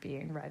that are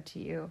being read to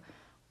you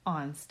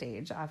on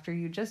stage after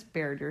you just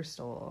bared your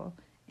soul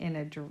in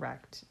a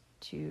direct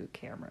to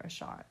camera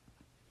shot.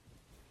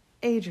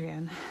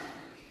 Adrian,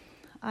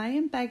 I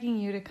am begging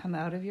you to come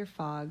out of your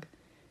fog.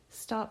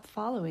 Stop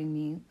following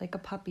me like a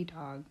puppy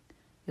dog.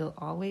 You'll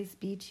always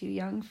be too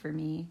young for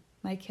me.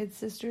 My kid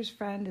sister's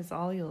friend is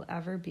all you'll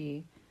ever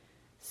be.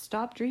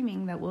 Stop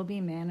dreaming that we'll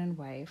be man and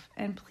wife.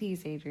 And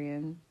please,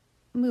 Adrian,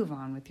 move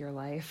on with your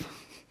life.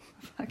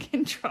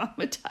 Fucking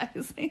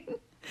traumatizing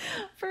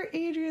for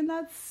Adrian.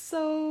 That's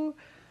so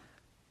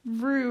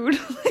rude.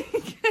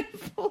 Like,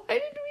 why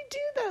did we do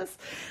this?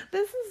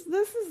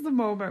 This is the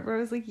moment where I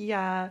was like,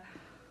 yeah,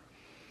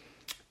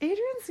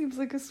 Adrian seems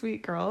like a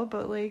sweet girl,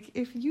 but like,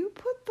 if you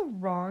put the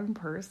wrong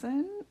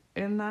person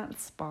in that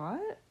spot,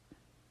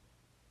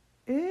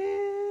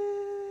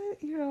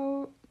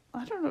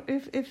 I don't know,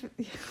 if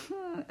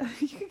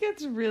you could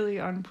get really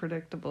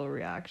unpredictable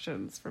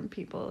reactions from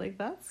people. Like,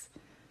 that's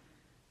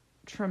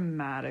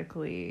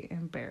traumatically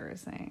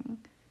embarrassing.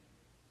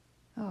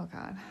 Oh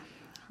God.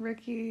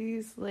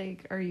 Ricky's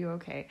like, are you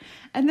okay?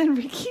 And then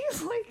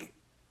Ricky's like,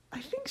 I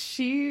think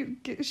she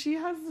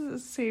has the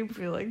same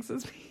feelings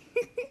as me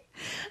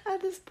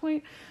at this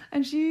point,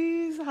 and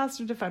she has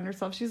to defend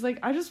herself. She's like,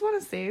 I just want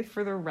to say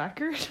for the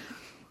record,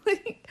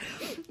 like,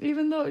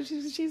 even though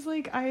she's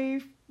like,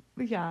 I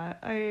get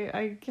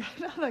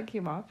how that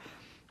came off.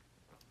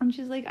 And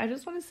she's like, I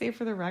just want to say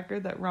for the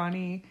record that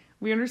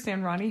we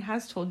understand Ronnie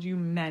has told you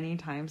many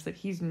times that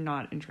he's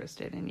not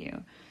interested in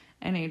you.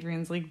 And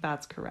Adrian's like,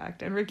 that's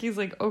correct. And Ricky's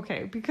like,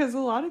 okay, because a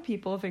lot of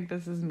people think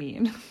this is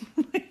mean.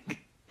 Like,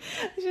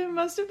 there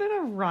must have been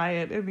a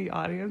riot in the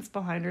audience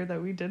behind her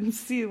that we didn't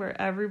see, where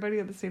everybody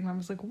at the same time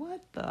was like,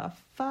 what the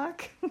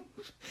fuck?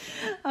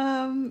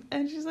 And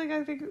she's like,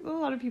 I think a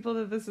lot of people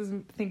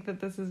think that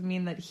this is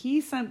mean, that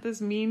he sent this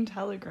mean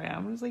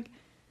telegram. I was like,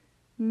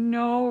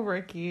 no,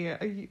 Ricki,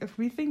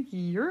 we think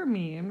you're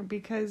mean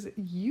because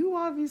you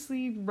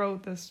obviously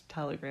wrote this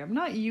telegram.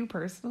 Not you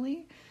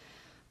personally,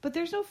 but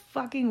there's no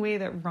fucking way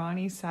that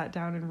Ronnie sat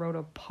down and wrote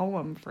a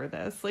poem for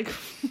this. Like,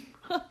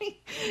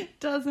 Ronnie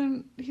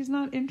he's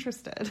not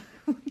interested.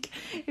 Like,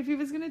 if he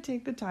was going to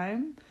take the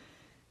time,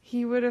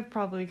 he would have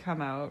probably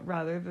come out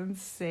rather than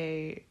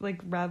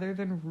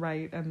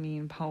write a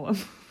mean poem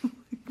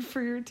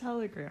for your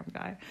telegram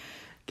guy.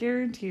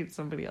 Guaranteed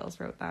somebody else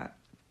wrote that.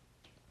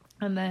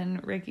 And then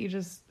Ricki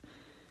just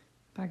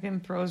fucking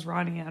throws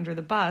Ronnie under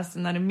the bus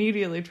and then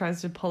immediately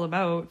tries to pull him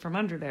out from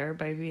under there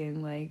by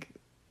being like,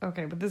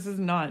 okay, but this is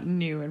not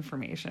new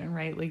information,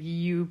 right? Like,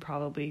 you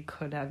probably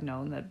could have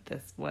known that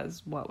this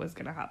was what was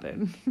going to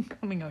happen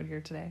coming out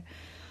here today.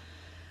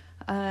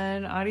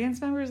 An audience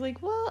member is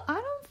like, well, I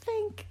don't think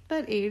think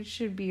that age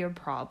should be a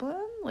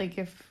problem, like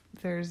if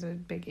there's a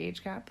big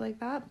age gap like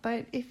that.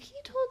 But if he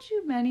told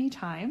you many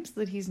times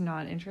that he's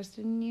not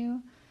interested in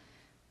you,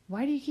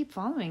 why do you keep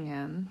following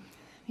him?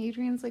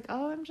 Adrian's like,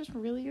 oh, I'm just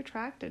really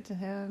attracted to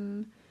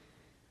him.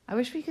 I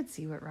wish we could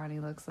see what Ronnie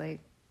looks like.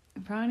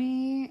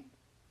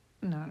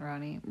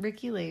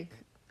 Ricki Lake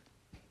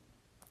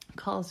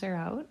calls her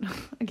out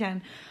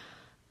again.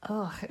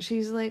 Oh,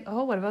 she's like,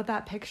 oh, what about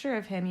that picture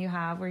of him you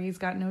have where he's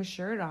got no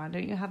shirt on?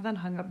 Don't you have that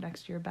hung up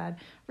next to your bed?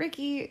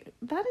 Ricki,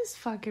 that is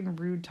fucking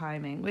rude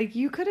timing. Like,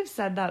 you could have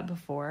said that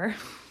before.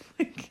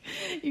 Like,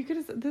 you could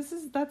have,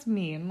 that's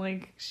mean.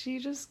 Like, she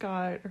just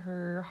got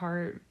her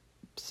heart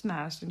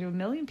smashed into a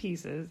million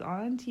pieces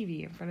on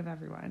TV in front of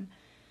everyone.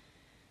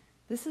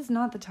 This is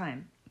not the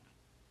time.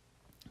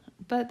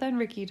 But then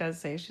Ricki does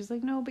say, she's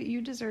like, no, but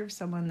you deserve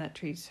someone that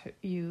treats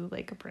you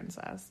like a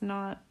princess,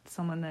 not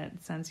someone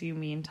that sends you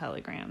mean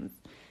telegrams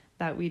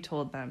that we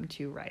told them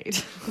to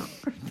write,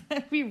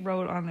 that we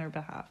wrote on their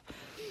behalf.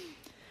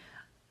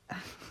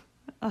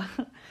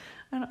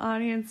 And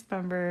audience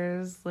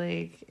members,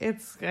 like,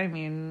 it's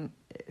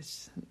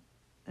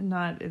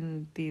not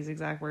in these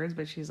exact words,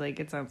 but she's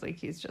like, it sounds like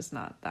he's just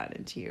not that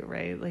into you,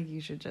 right? Like,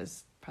 you should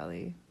just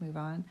probably move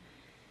on.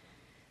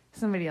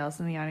 Somebody else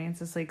in the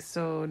audience is like,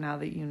 so now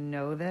that you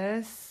know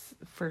this,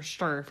 for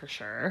sure,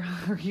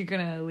 are you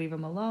gonna leave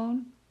him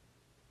alone?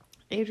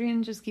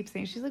 Adrian just keeps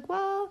saying, she's like,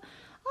 well,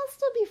 I'll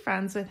still be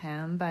friends with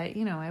him, but,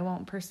 I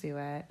won't pursue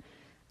it.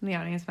 And the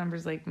audience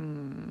member's like,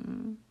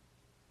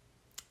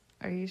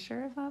 are you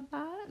sure about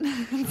that?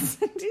 And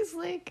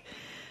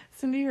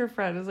Cindy, her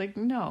friend, is like,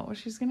 no,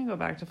 she's gonna go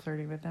back to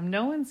flirting with him.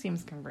 No one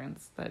seems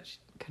convinced that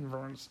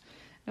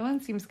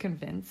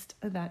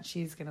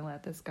she's gonna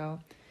let this go.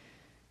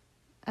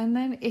 And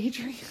then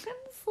Adrian's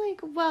like,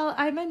 well,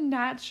 I'm a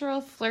natural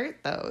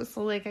flirt, though,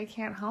 so, like, I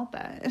can't help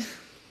it.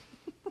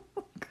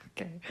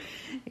 Okay,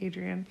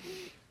 Adrian.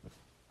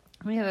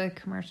 We have a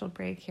commercial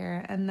break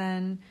here, and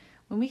then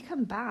when we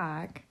come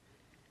back,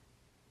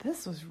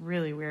 this was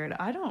really weird.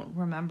 I don't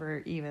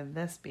remember even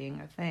this being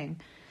a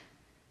thing.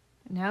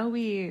 Now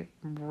we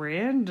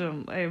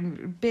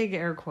big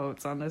air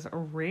quotes on this,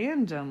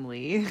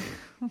 randomly,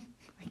 I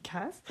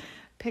guess,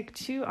 pick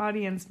two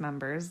audience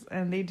members,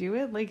 and they do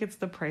it like it's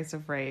The Price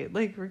of Right.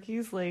 Like,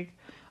 Ricki's like,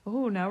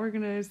 oh, now we're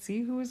gonna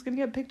see who's gonna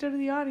get picked out of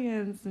the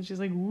audience, and she's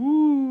like,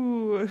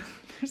 ooh.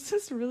 There's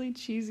this really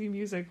cheesy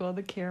music while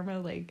the camera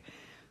like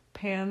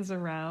pans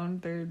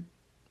around their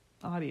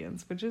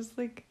audience, which is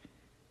like,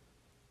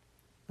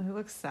 it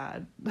looks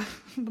sad.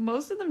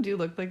 Most of them do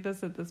look like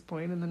this at this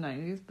point in the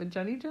 90s, but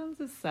Jenny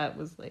Jones's set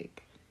was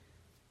like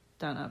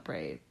done up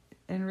right.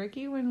 And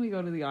Ricki, when we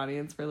go to the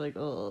audience, we're like,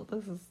 oh,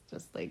 this is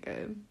just like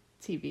a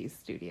TV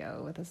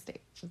studio with a stage.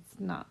 It's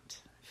not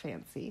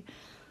fancy.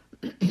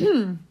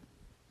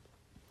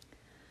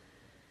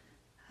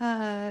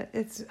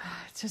 It's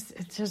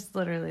just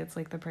literally, it's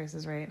like The Price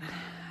is Right.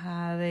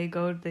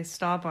 They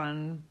stop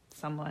on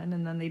someone,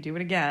 and then they do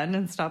it again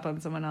and stop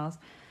on someone else.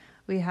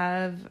 We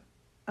have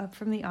up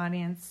from the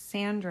audience,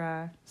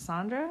 Sandra,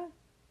 I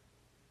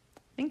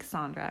think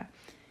Sandra,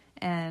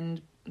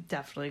 and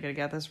definitely gonna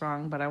get this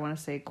wrong, but I want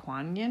to say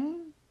Kwanyin.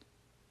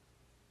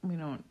 We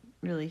don't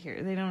really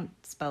hear, they don't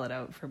spell it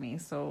out for me,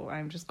 so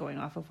I'm just going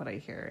off of what I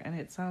hear, and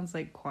it sounds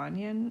like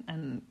Kwanyin,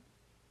 and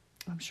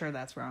I'm sure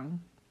that's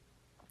wrong.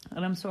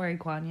 And I'm sorry,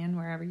 Kwanyin,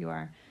 wherever you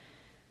are,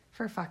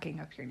 for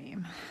fucking up your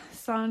name.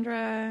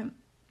 Sandra,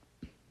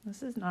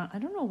 this is not, I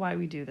don't know why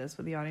we do this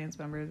with the audience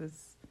members.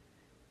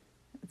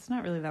 It's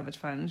not really that much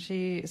fun.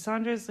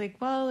 Sandra's like,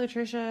 well,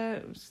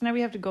 Latricia, so now we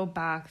have to go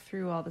back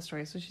through all the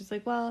stories. So she's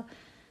like, well,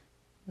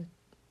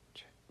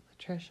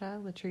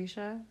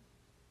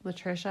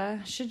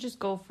 Latricia should just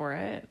go for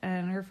it,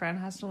 and her friend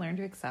has to learn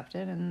to accept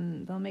it,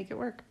 and they'll make it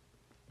work.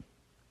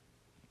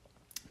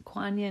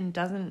 Kwanyin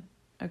doesn't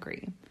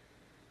agree.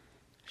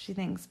 She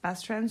thinks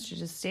best friends should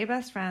just stay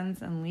best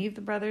friends and leave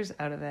the brothers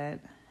out of it.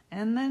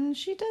 And then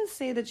she does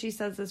say that she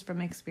says this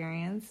from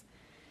experience,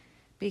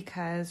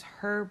 because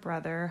her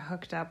brother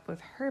hooked up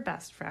with her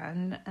best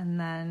friend, and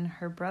then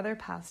her brother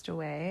passed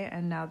away,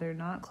 and now they're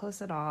not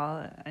close at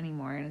all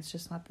anymore, and it's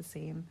just not the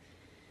same.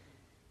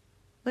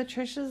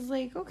 Latricia's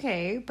like,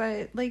 okay,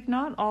 but like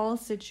not all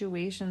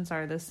situations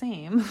are the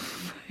same,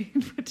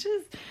 right? Which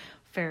is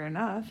fair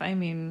enough. I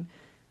mean,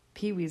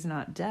 Pee-wee's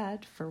not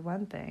dead, for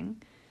one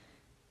thing.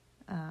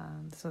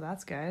 So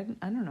that's good.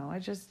 I don't know. I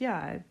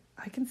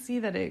can see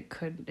that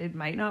it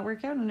might not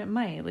work out, and it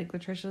might. Like,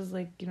 Latricia's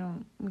like,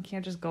 we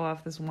can't just go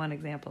off this one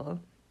example.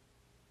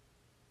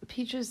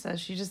 Peaches says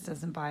she just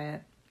doesn't buy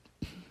it.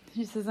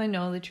 She says, I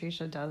know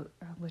Latricia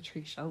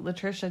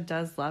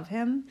does love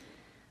him,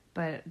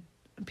 but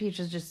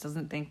Peaches just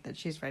doesn't think that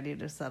she's ready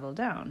to settle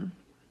down.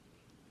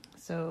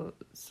 So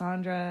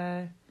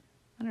Sandra,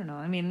 I don't know.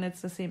 I mean,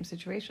 it's the same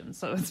situation,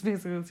 so it's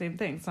basically the same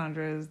thing.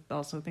 Sandra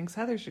also thinks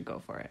Heather should go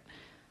for it.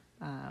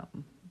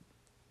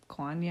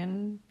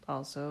 Kwanyin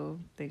also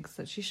thinks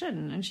that she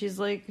shouldn't, and she's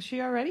like, she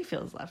already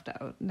feels left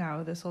out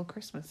now, this whole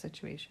Christmas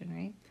situation,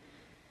 right?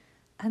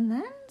 And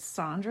then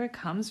Sandra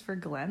comes for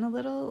Glenn a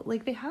little.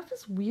 Like, they have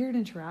this weird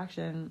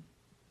interaction.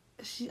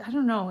 I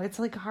don't know. It's,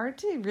 like, hard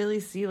to really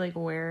see, like,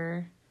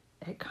 where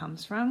it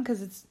comes from.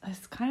 Because it's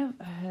kind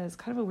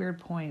of a weird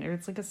point. Or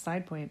it's, like, a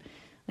side point.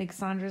 Like,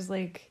 Sandra's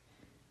like,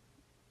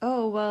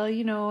 oh, well,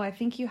 you know, I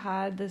think you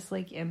had this,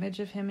 like,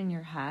 image of him in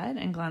your head.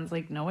 And Glenn's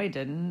like, no, I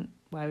didn't.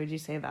 Why would you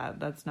say that?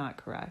 That's not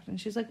correct.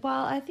 And she's like,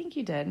 well, I think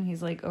you did. And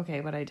he's like,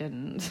 okay, but I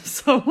didn't.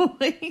 So,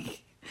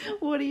 like,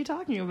 what are you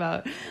talking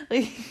about?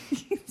 Like,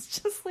 he's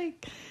just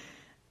like,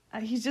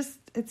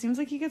 it seems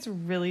like he gets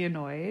really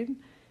annoyed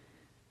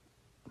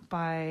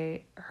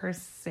by her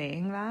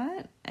saying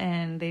that,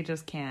 and they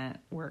just can't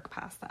work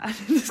past that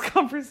in this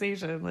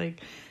conversation.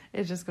 Like,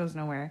 it just goes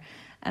nowhere.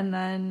 And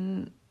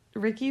then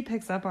Ricki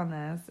picks up on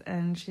this,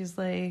 and she's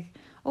like,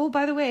 oh,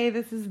 by the way,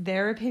 this is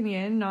their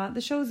opinion, not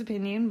the show's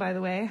opinion, by the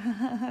way.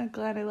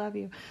 Glenn, I love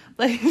you.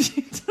 Like,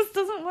 she just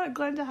doesn't want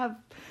Glenn to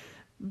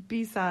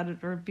be sad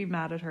or be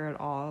mad at her at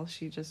all.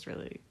 She just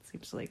really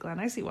seems to like Glenn.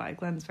 I see why.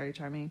 Glenn's very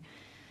charming.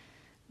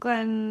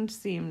 Glenn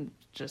seemed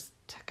just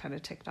kind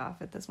of ticked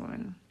off at this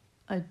woman.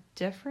 A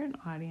different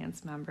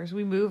audience member. So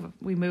we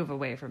move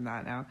away from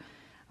that now.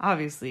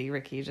 Obviously,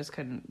 Ricki just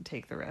couldn't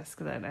take the risk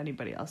that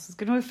anybody else is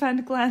going to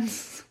offend Glenn.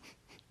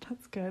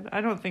 That's good.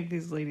 I don't think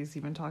these ladies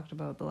even talked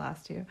about the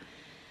last two.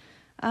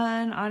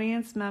 An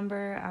audience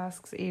member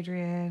asks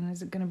Adrian,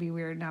 is it going to be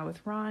weird now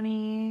with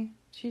Ronnie?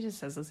 She just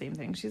says the same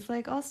thing. She's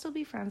like, I'll still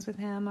be friends with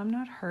him. I'm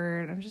not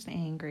hurt. I'm just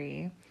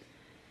angry.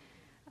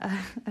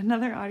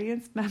 Another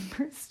audience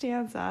member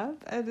stands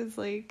up and is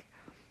like,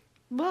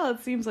 well,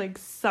 it seems like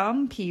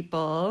some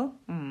people,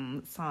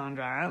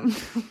 Sandra,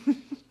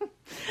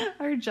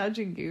 are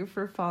judging you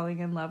for falling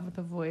in love with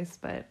a voice,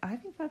 but I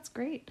think that's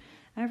great.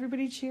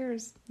 Everybody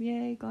cheers.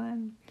 Yay,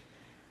 Glenn.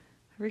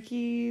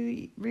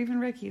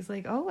 Ricki's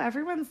like, oh,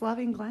 everyone's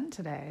loving Glenn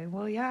today.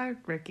 Well, yeah,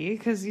 Ricki,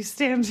 because you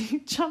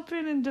jump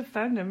in and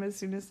defend him as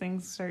soon as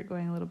things start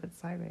going a little bit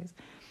sideways.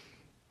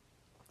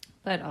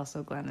 But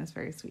also Glenn is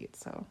very sweet,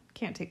 so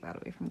can't take that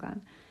away from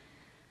Glenn.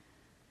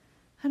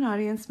 An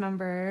audience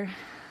member,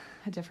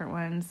 a different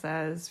one,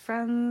 says,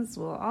 friends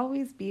will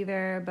always be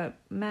there, but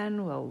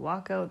men will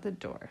walk out the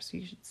door, so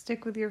you should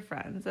stick with your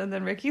friends. And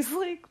then Ricki's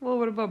like, well,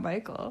 what about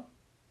Michael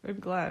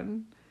and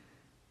Glenn?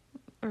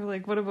 Or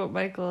like, what about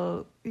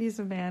Michael? He's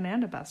a man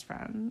and a best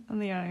friend.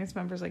 And the audience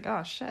member's like,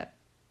 oh, shit.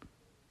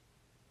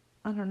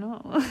 I don't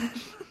know.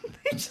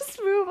 They just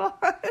move on.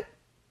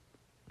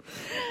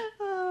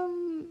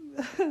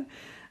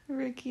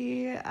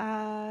 Ricki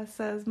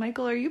says,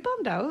 Michael, are you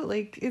bummed out?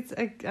 Like,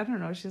 I don't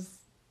know.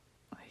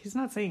 He's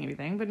not saying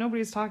anything, but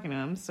nobody's talking to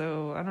him,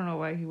 so I don't know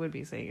why he would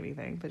be saying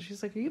anything. But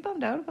she's like, are you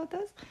bummed out about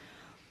this?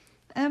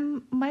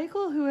 And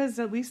Michael, who has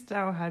at least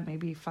now had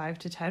maybe 5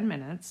 to 10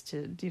 minutes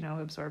to,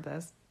 absorb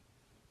this,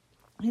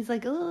 he's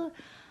like, oh,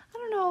 I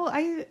don't know.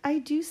 I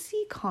do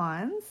see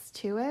cons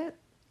to it.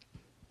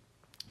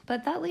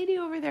 But that lady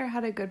over there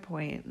had a good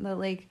point. That,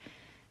 like,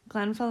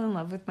 Glenn fell in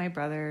love with my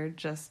brother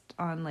just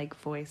on, like,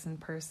 voice and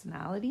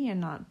personality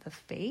and not the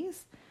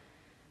face.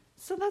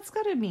 So that's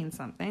got to mean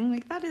something.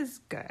 Like, that is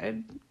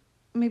good.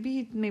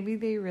 Maybe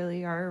they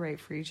really are right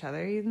for each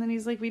other. And then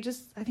he's like,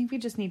 I think we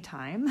just need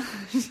time.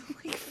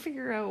 Like,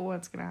 figure out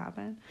what's going to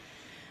happen.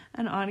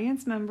 An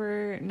audience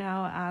member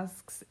now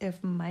asks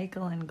if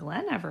Michael and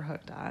Glenn ever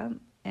hooked up.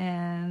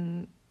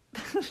 And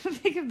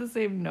they give the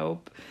same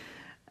nope.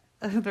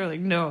 They're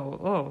like, no.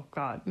 Oh,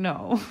 God,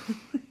 no.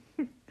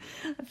 I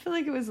feel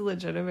like it was a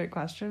legitimate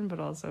question, but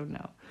also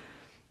no.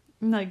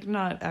 Like,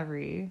 not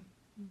every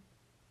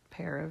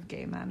pair of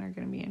gay men are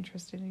going to be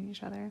interested in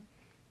each other.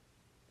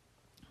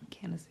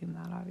 Can't assume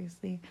that,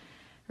 obviously.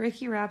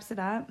 Ricki wraps it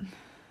up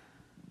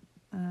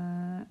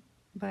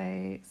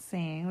by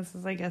saying, this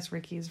is, I guess,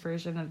 Ricki's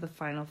version of the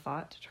final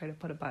thought to try to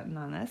put a button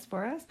on this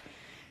for us.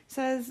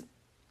 Says,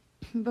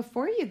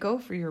 before you go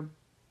for your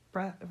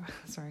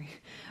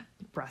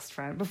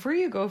before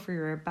you go for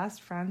your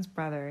best friend's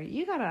brother,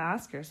 you got to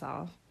ask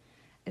yourself,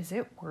 is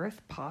it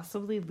worth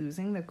possibly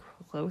losing the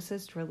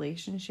closest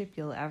relationship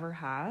you'll ever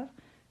have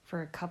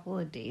for a couple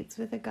of dates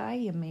with a guy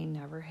you may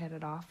never hit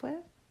it off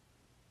with?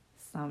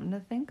 Something to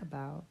think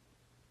about.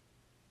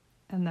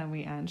 And then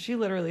we end. She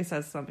literally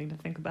says something to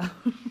think about.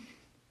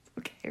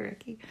 Okay,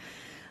 Ricki.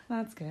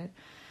 That's good.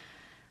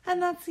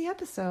 And that's the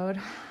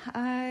episode.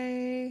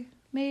 I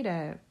made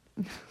it.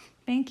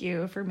 Thank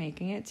you for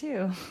making it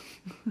too.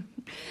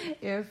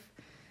 If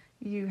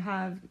you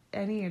have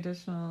any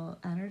additional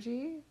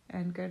energy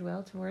and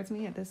goodwill towards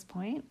me at this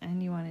point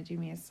and you want to do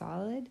me a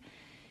solid,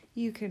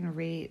 you can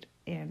rate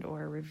and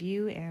or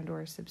review and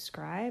or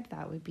subscribe.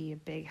 That would be a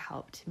big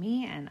help to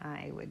me and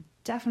I would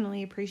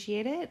definitely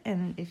appreciate it.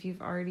 And if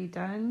you've already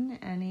done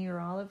any or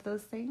all of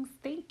those things,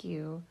 thank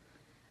you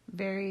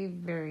very,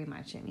 very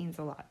much. It means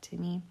a lot to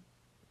me.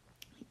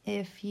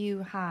 If you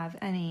have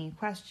any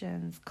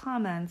questions,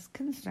 comments,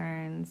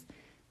 concerns,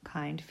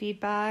 kind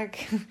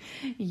feedback,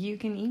 you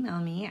can email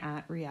me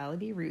at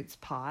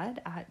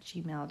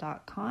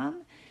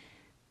realityrootspod@gmail.com.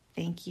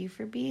 Thank you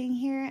for being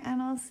here,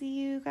 and I'll see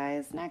you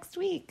guys next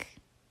week.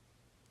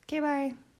 Okay, bye.